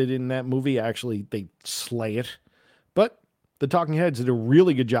Commitments did it in that movie, actually, they slay it. But the Talking Heads did a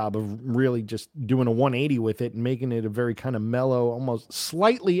really good job of really just doing a 180 with it and making it a very kind of mellow, almost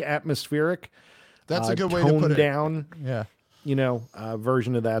slightly atmospheric. That's a good way to put it. Down, yeah.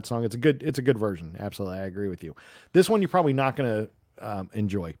 Version of that song. It's a good version. Absolutely. I agree with you. This one, you're probably not going to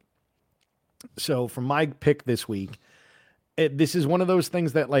enjoy. So for my pick this week, this is one of those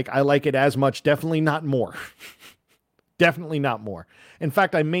things that I like it as much, definitely not more. Definitely not more. In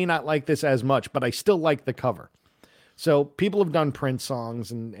fact, I may not like this as much, but I still like the cover. So people have done Prince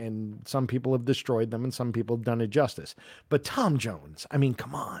songs and some people have destroyed them and some people have done it justice. But Tom Jones, I mean,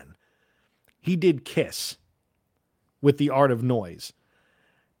 come on. He did Kiss with The Art of Noise.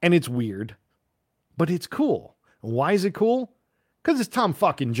 And it's weird, but it's cool. Why is it cool? Because it's Tom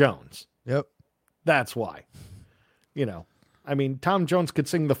fucking Jones. Yep. That's why. I mean, Tom Jones could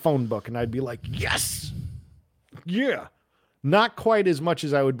sing The Phone Book and I'd be like, yes. Yeah. Not quite as much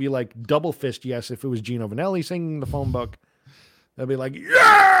as I would be like double fist yes if it was Gino Vanelli singing The Phone Book. I'd be like,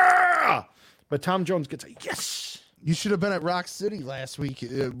 yeah! But Tom Jones gets a yes. You should have been at Rock City last week.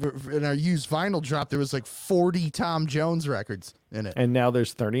 In our used vinyl drop, there was 40 Tom Jones records in it. And now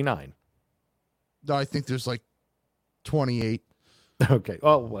there's 39. No, I think there's 28. Okay.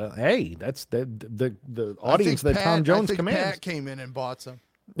 Oh, well, hey, that's the audience that Tom Jones commands. Pat came in and bought some.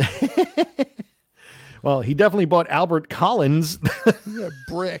 Well, he definitely bought Albert Collins. Yeah,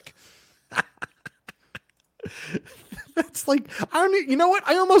 Brick. That's I don't. You know what?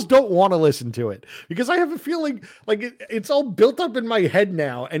 I almost don't want to listen to it because I have a feeling it's all built up in my head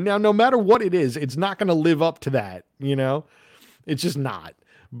now, and now no matter what it is, it's not going to live up to that. It's just not.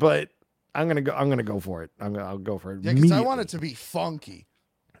 But I'm gonna go for it. I'll go for it. Yeah, because I want it to be funky.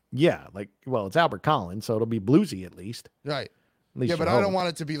 Yeah, it's Albert Collins, so it'll be bluesy at least. Right. Yeah, but I don't want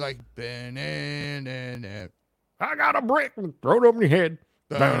it to be like. I got a brick, throw it over your head.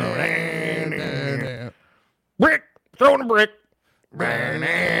 Brick, throwing a brick.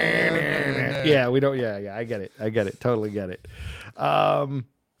 Yeah, we don't. Yeah, I get it. Totally get it.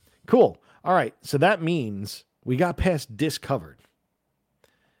 Cool. All right, so that means we got past Discovered.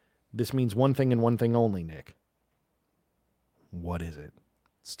 This means one thing and one thing only, Nick. What is it?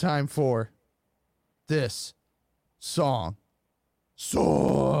 It's time for this song.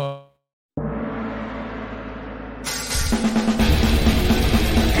 So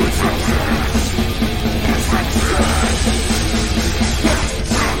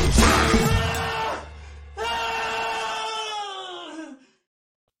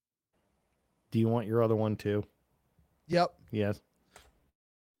Do you want your other one too? Yep. Yes.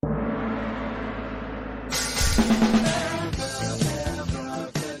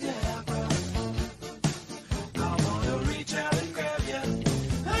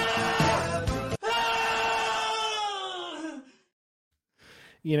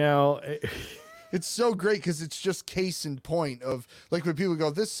 You know, It's so great because it's just case in point of like when people go,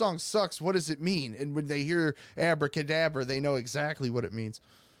 this song sucks, what does it mean? And when they hear abracadabra, they know exactly what it means.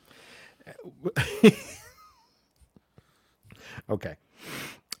 okay.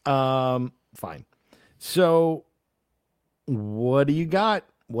 Fine. So what do you got?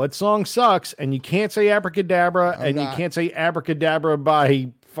 What song sucks? And you can't say abracadabra, you can't say abracadabra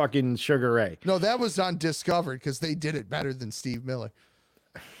by fucking Sugar Ray. No, that was on Discovered because they did it better than Steve Miller.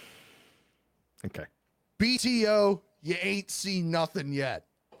 Okay. BTO, you ain't seen nothing yet.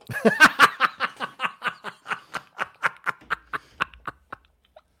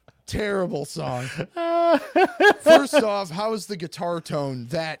 Terrible song. First off, how is the guitar tone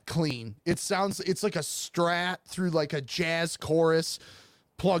that clean? It's like a Strat through like a jazz chorus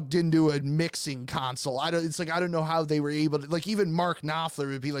plugged into a mixing console. I don't know how they were able to, like, even Mark Knopfler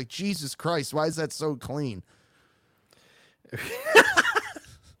would be like, Jesus Christ, why is that so clean?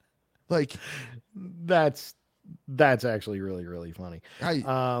 Like, that's actually really, really funny.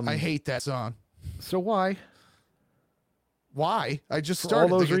 I hate that song. So why? Why? I just For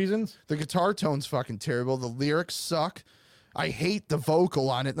started all those reasons. The guitar tone's fucking terrible. The lyrics suck. I hate the vocal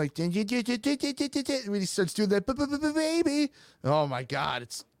on it. Like when he starts doing that, baby. Oh my god,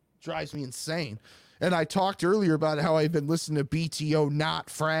 it drives me insane. And I talked earlier about how I've been listening to BTO Not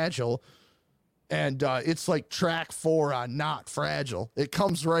Fragile. And it's like track 4 on Not Fragile. It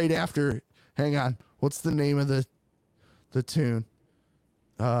comes right after. Hang on. What's the name of the tune?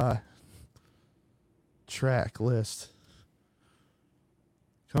 Track list.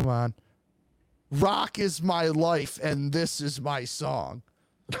 Come on. Rock is my life and this is my song.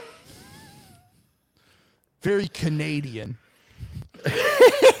 Very Canadian.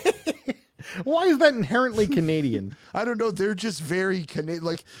 Why is that inherently Canadian? I don't know. They're just very Canadian.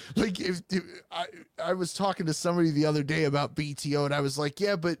 Like if I was talking to somebody the other day about BTO, and I was like,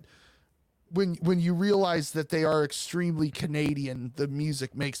 yeah, but when you realize that they are extremely Canadian, the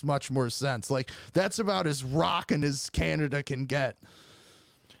music makes much more sense. Like that's about as rockin' as Canada can get.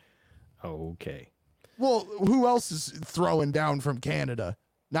 Okay. Well, who else is throwing down from Canada?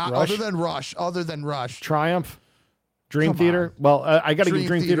 Not Rush? Other than Rush. Triumph. Dream Come Theater. on. Well, I got to give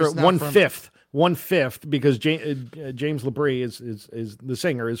Dream Theater Theater's not 1/5 because James LaBrie is the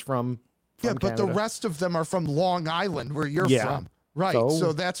singer is from yeah, but Canada. the rest of them are from Long Island, where you're from, right?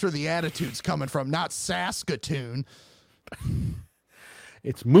 So that's where the attitude's coming from, not Saskatoon.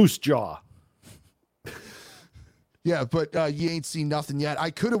 It's Moose Jaw. Yeah, but you ain't seen nothing yet.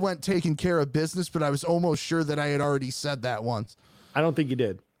 I could have went Taking Care of Business, but I was almost sure that I had already said that once. I don't think you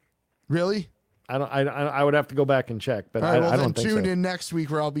did. Really? I would have to go back and check, but All right, well, I don't think so. Tune in next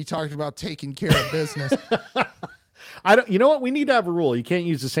week where I'll be talking about Taking Care of Business. You know what? We need to have a rule. You can't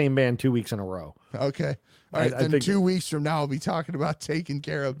use the same band 2 weeks in a row. Okay. All right, then 2 weeks from now, I'll be talking about Taking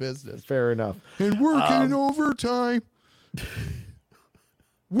Care of Business. Fair enough. And working overtime.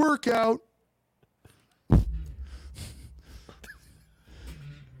 Workout.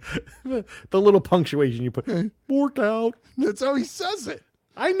 The little punctuation you put, worked out. That's how he says it.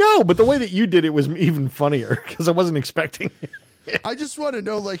 I know, but the way that you did it was even funnier because I wasn't expecting it. I just want to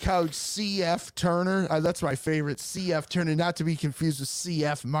know, like, how C.F. Turner, that's my favorite, C.F. Turner, not to be confused with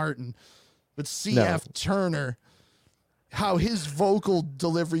C.F. Martin, but C.F. Turner, how his vocal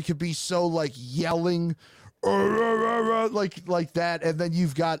delivery could be so, like, yelling, like that, and then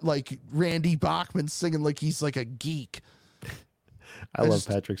you've got, like, Randy Bachman singing like he's, like, a geek. I love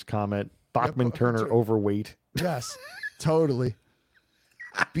Patrick's comment. Bachman Turner overweight. Yes, totally.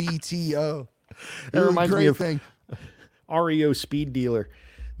 BTO. That reminds me of thing. REO Speed Dealer.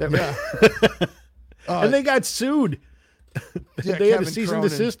 Yeah. And they got sued. Yeah, they had a cease and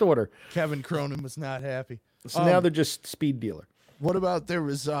desist order. Kevin Cronin was not happy. So now they're just Speed Dealer. What about there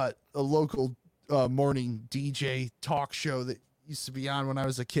was a local morning DJ talk show that used to be on when I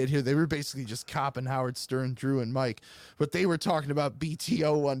was a kid here. They were basically just copping Howard Stern, Drew, and Mike. But they were talking about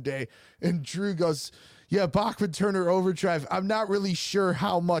BTO one day, and Drew goes, yeah, Bachman Turner Overdrive. I'm not really sure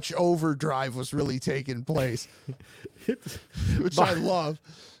how much overdrive was really taking place, which I love.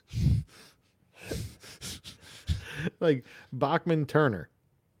 Like Bachman Turner.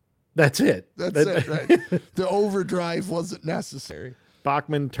 That's it. That's it, right? The overdrive wasn't necessary.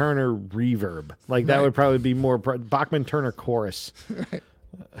 Bachman Turner reverb. Like that would probably be more Bachman Turner chorus. Right.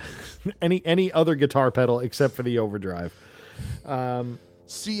 Any other guitar pedal except for the overdrive.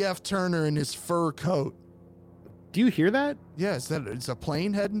 CF Turner in his fur coat. Do you hear that? Yeah, is a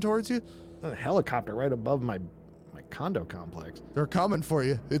plane heading towards you? A helicopter right above my condo complex. They're coming for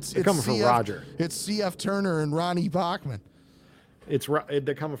you. They're coming for Roger. It's CF Turner and Ronnie Bachman.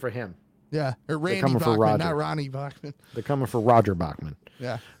 They're coming for him. Yeah, or Randy coming for Bachman, Roger. not Ronnie Bachman. They're coming for Roger Bachman.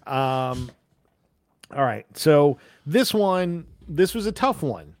 Yeah. All right. So this was a tough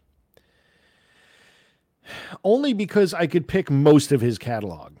one. Only because I could pick most of his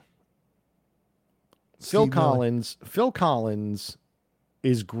catalog. Phil Collins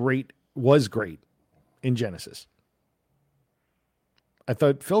was great in Genesis. I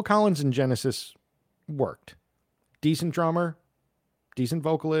thought Phil Collins in Genesis worked. Decent drummer, decent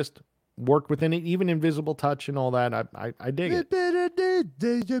vocalist, worked within it, even Invisible Touch and all that. I dig it.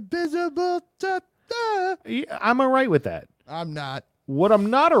 Yeah, I'm all right with that. I'm not. What I'm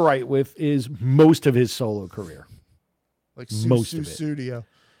not all right with is most of his solo career. Like most of it. Studio.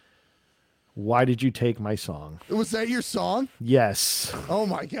 Why did you take my song? Was that your song? Yes. Oh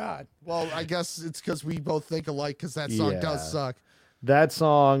my God. Well, I guess it's because we both think alike because that song does suck. That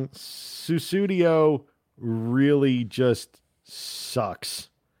song, Susudio, really just sucks.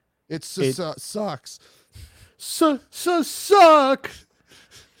 It sucks. Suck.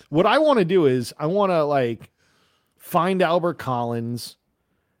 What I want to do is I want to find Albert Collins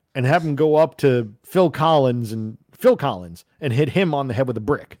and have him go up to Phil Collins and hit him on the head with a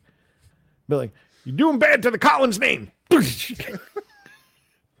brick. Be like, you're doing bad to the Collins name.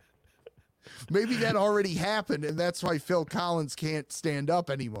 Maybe that already happened, and that's why Phil Collins can't stand up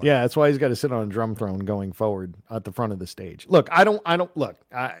anymore. Yeah, that's why he's got to sit on a drum throne going forward at the front of the stage. Look,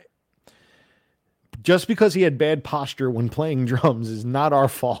 just because he had bad posture when playing drums is not our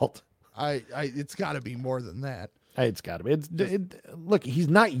fault. It's got to be more than that. It's got to be. Look, he's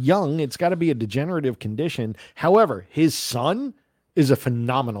not young. It's got to be a degenerative condition. However, his son is a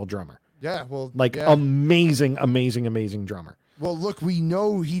phenomenal drummer. Yeah, well, amazing drummer. Well, look, we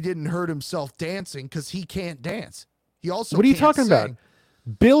know he didn't hurt himself dancing because he can't dance. He also what are you can't talking sing. about?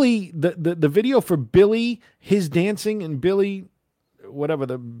 Billy, the video for Billy, his dancing and Billy,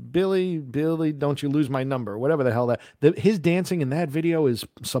 whatever Billy, don't you lose my number, whatever the hell his dancing in that video is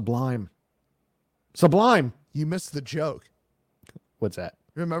sublime. Sublime. You missed the joke. What's that?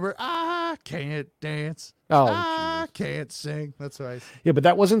 Remember, I can't dance. Oh, I can't sing. That's right. Yeah, but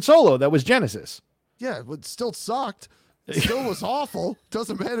that wasn't solo. That was Genesis. Yeah, but it still sucked. It still was awful.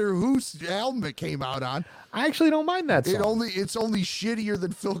 Doesn't matter whose album it came out on. I actually don't mind that song. It's only shittier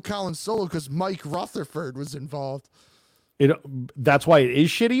than Phil Collins solo because Mike Rutherford was involved. That's why it is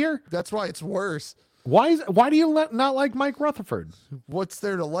shittier? That's why it's worse. Why do you not like Mike Rutherford? What's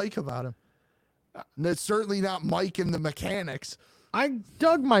there to like about him? And it's certainly not Mike and the Mechanics. I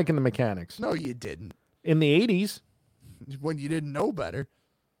dug Mike and the Mechanics. No, you didn't. In the 80s. When you didn't know better.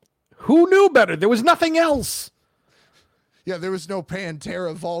 Who knew better? There was nothing else. Yeah, there was no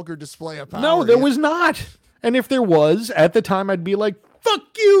Pantera vulgar display of power. No, there was not. And if there was, at the time, I'd be like, fuck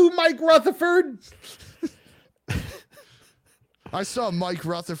you, Mike Rutherford. I saw Mike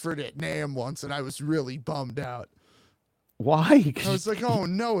Rutherford at NAMM once, and I was really bummed out. Why? I was like, oh,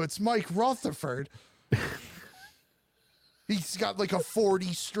 no, it's Mike Rutherford. He's got like a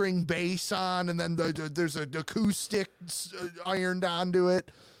 40-string bass on, and then there's an acoustic ironed onto it.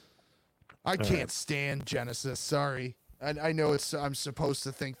 I can't stand Genesis. Sorry. I know I'm supposed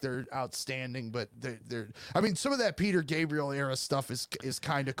to think they're outstanding, but they're. I mean, some of that Peter Gabriel era stuff is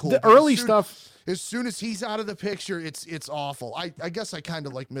kind of cool. The early stuff. As soon as he's out of the picture, it's awful. I guess I kind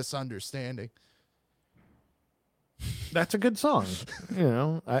of like Misunderstanding. That's a good song. You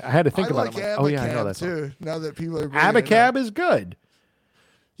know, I had to think about it. Abacab Oh yeah, I know that too. song. Now that people are Abacab is good.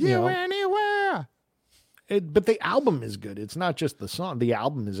 You anywhere. But the album is good. It's not just the song. The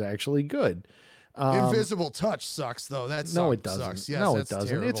album is actually good. Invisible Touch sucks though. No, it doesn't. Sucks. Yes, no, it doesn't.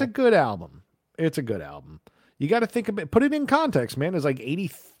 Terrible. It's a good album. It's a good album. You got to think of it. Put it in context, man. It's like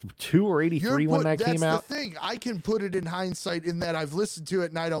 82 or 83 when that came out. That's the thing. I can put it in hindsight in that I've listened to it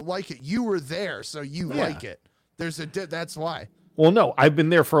and I don't like it. You were there, so you like it. That's why. Well, no, I've been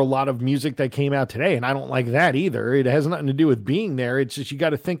there for a lot of music that came out today, and I don't like that either. It has nothing to do with being there. It's just you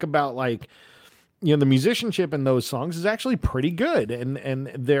got to think about the musicianship in those songs is actually pretty good,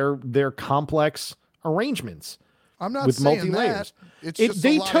 and they're complex arrangements. I'm not with saying multi-layers. That. It's just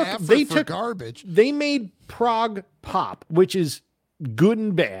a lot of effort for garbage. They made prog pop, which is good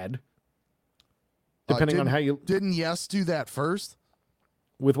and bad, depending on how you. Didn't Yes do that first?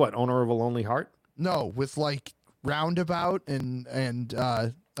 With what? Owner of a Lonely Heart? No, with Roundabout and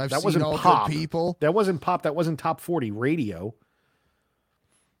I've that seen wasn't All pop. Good People. That wasn't pop. That wasn't top 40 radio.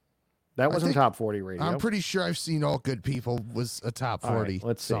 That wasn't top 40 radio. I'm pretty sure I've seen All Good People was a top 40. All right,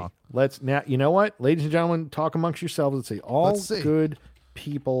 let's see. song. Let's now. You know what, ladies and gentlemen, talk amongst yourselves. Let's see. All Let's see. Good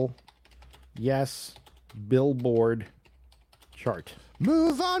People. Yes. Billboard chart.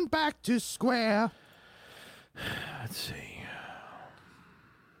 Move on back to square. Let's see.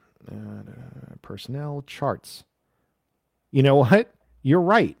 Personnel charts. You know what? You're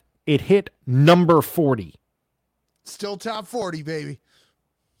right. It hit number 40. Still top 40, baby.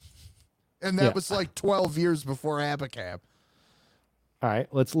 And that was like 12 years before Abacab. All right,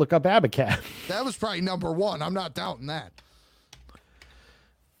 let's look up Abacab. That was probably number 1. I'm not doubting that.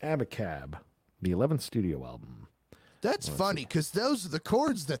 Abacab, the 11th studio album. That's funny because those are the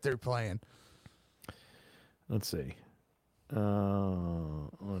chords that they're playing. Let's see.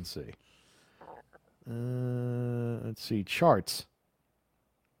 Let's see. Let's see. Charts.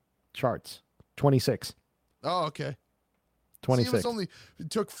 26. Oh, okay. 26. See,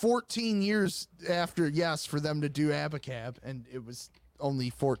 it took 14 years after Yes for them to do Abacab, and it was only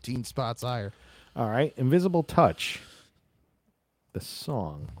 14 spots higher. All right. Invisible Touch. The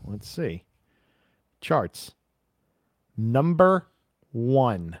song. Let's see. Charts. Number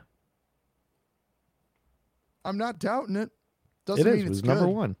 1. I'm not doubting it. It is. It was number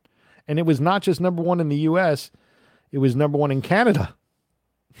 1. And it was not just number 1 in the U.S. It was number 1 in Canada.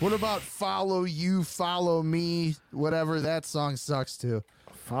 What about Follow You, Follow Me, whatever? That song sucks too.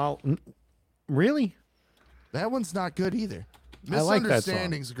 Really? That one's not good either. I like that song.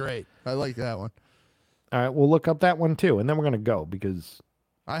 Misunderstanding's great. I like that one. All right, we'll look up that one too, and then we're going to go because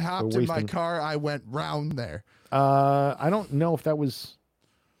I hopped in my car. I went round there. I don't know if that was...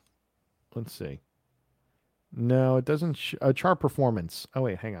 Let's see. No, it doesn't... chart performance. Oh,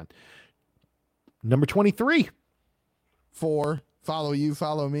 wait, hang on. Number 23. For Follow You,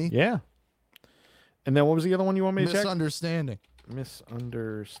 Follow Me. Yeah. And then what was the other one you want me to check? Misunderstanding.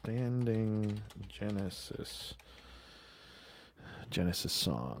 Misunderstanding Genesis. Genesis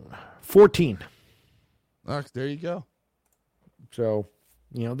song. 14. There you go. So,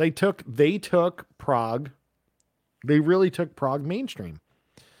 you know, they took prog. They really took prog mainstream.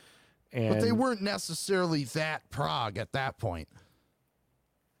 And but they weren't necessarily that prog at that point.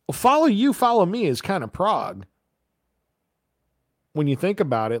 Well, Follow You, Follow Me is kind of prog. When you think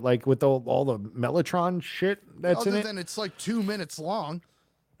about it, like with all the Mellotron shit that's in it. Other than it's like 2 minutes long.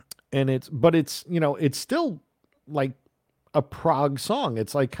 And it's still like a prog song.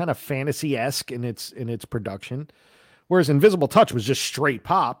 It's like kind of fantasy-esque in its production. Whereas Invisible Touch was just straight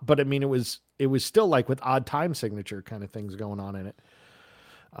pop, but I mean it was still like with odd time signature kind of things going on in it.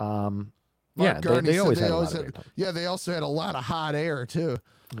 Yeah, they always had a lot of airtime. Yeah, they also had a lot of hot air too.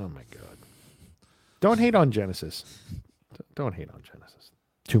 Oh my God. Don't hate on Genesis. Don't hate on Genesis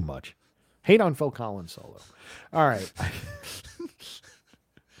too much. Hate on Phil Collins solo. All right.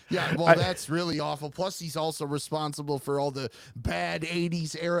 Yeah, well, that's really awful. Plus, he's also responsible for all the bad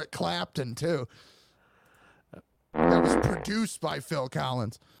 80s Eric Clapton, too. That was produced by Phil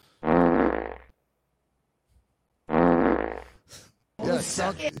Collins. Yeah,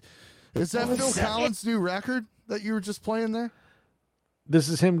 is that Phil Collins' new record that you were just playing there? This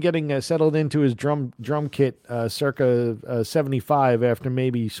is him getting settled into his drum kit circa 75 after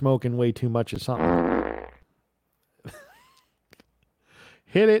maybe smoking way too much of something.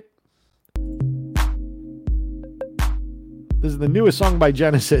 Hit it. This is the newest song by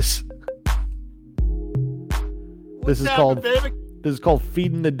Genesis. This is called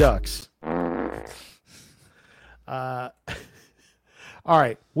Feeding the Ducks. All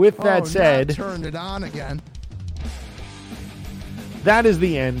right. With that said, turned it on again. That is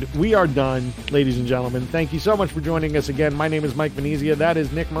the end. We are done, ladies and gentlemen. Thank you so much for joining us again. My name is Mike Venezia. That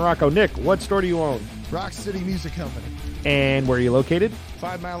is Nick Morocco. Nick, what store do you own? Rock City Music Company. And where are you located?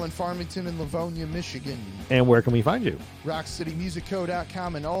 5 Mile in Farmington and Livonia, Michigan. And where can we find you?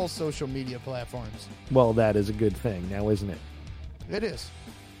 RockCityMusicCo.com and all social media platforms. Well, that is a good thing now, isn't it? It is.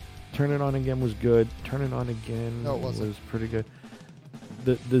 Turn It On Again was good. Turn It On Again was pretty good.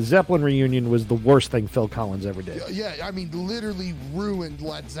 The Zeppelin reunion was the worst thing Phil Collins ever did. Yeah, I mean, literally ruined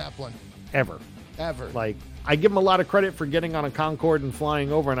Led Zeppelin. Ever. Like, I give him a lot of credit for getting on a Concorde and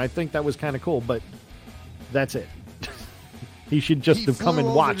flying over, and I think that was kind of cool, but that's it. He should just have come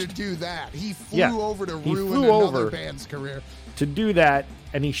and watched. To do that. He flew over to ruin another band's career. To do that,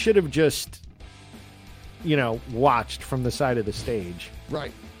 and he should have just, watched from the side of the stage.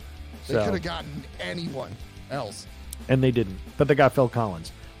 Right. They could have gotten anyone else. And they didn't, but they got Phil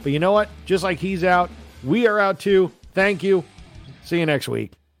Collins. But you know what? Just like he's out, we are out too. Thank you. See you next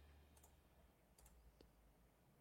week.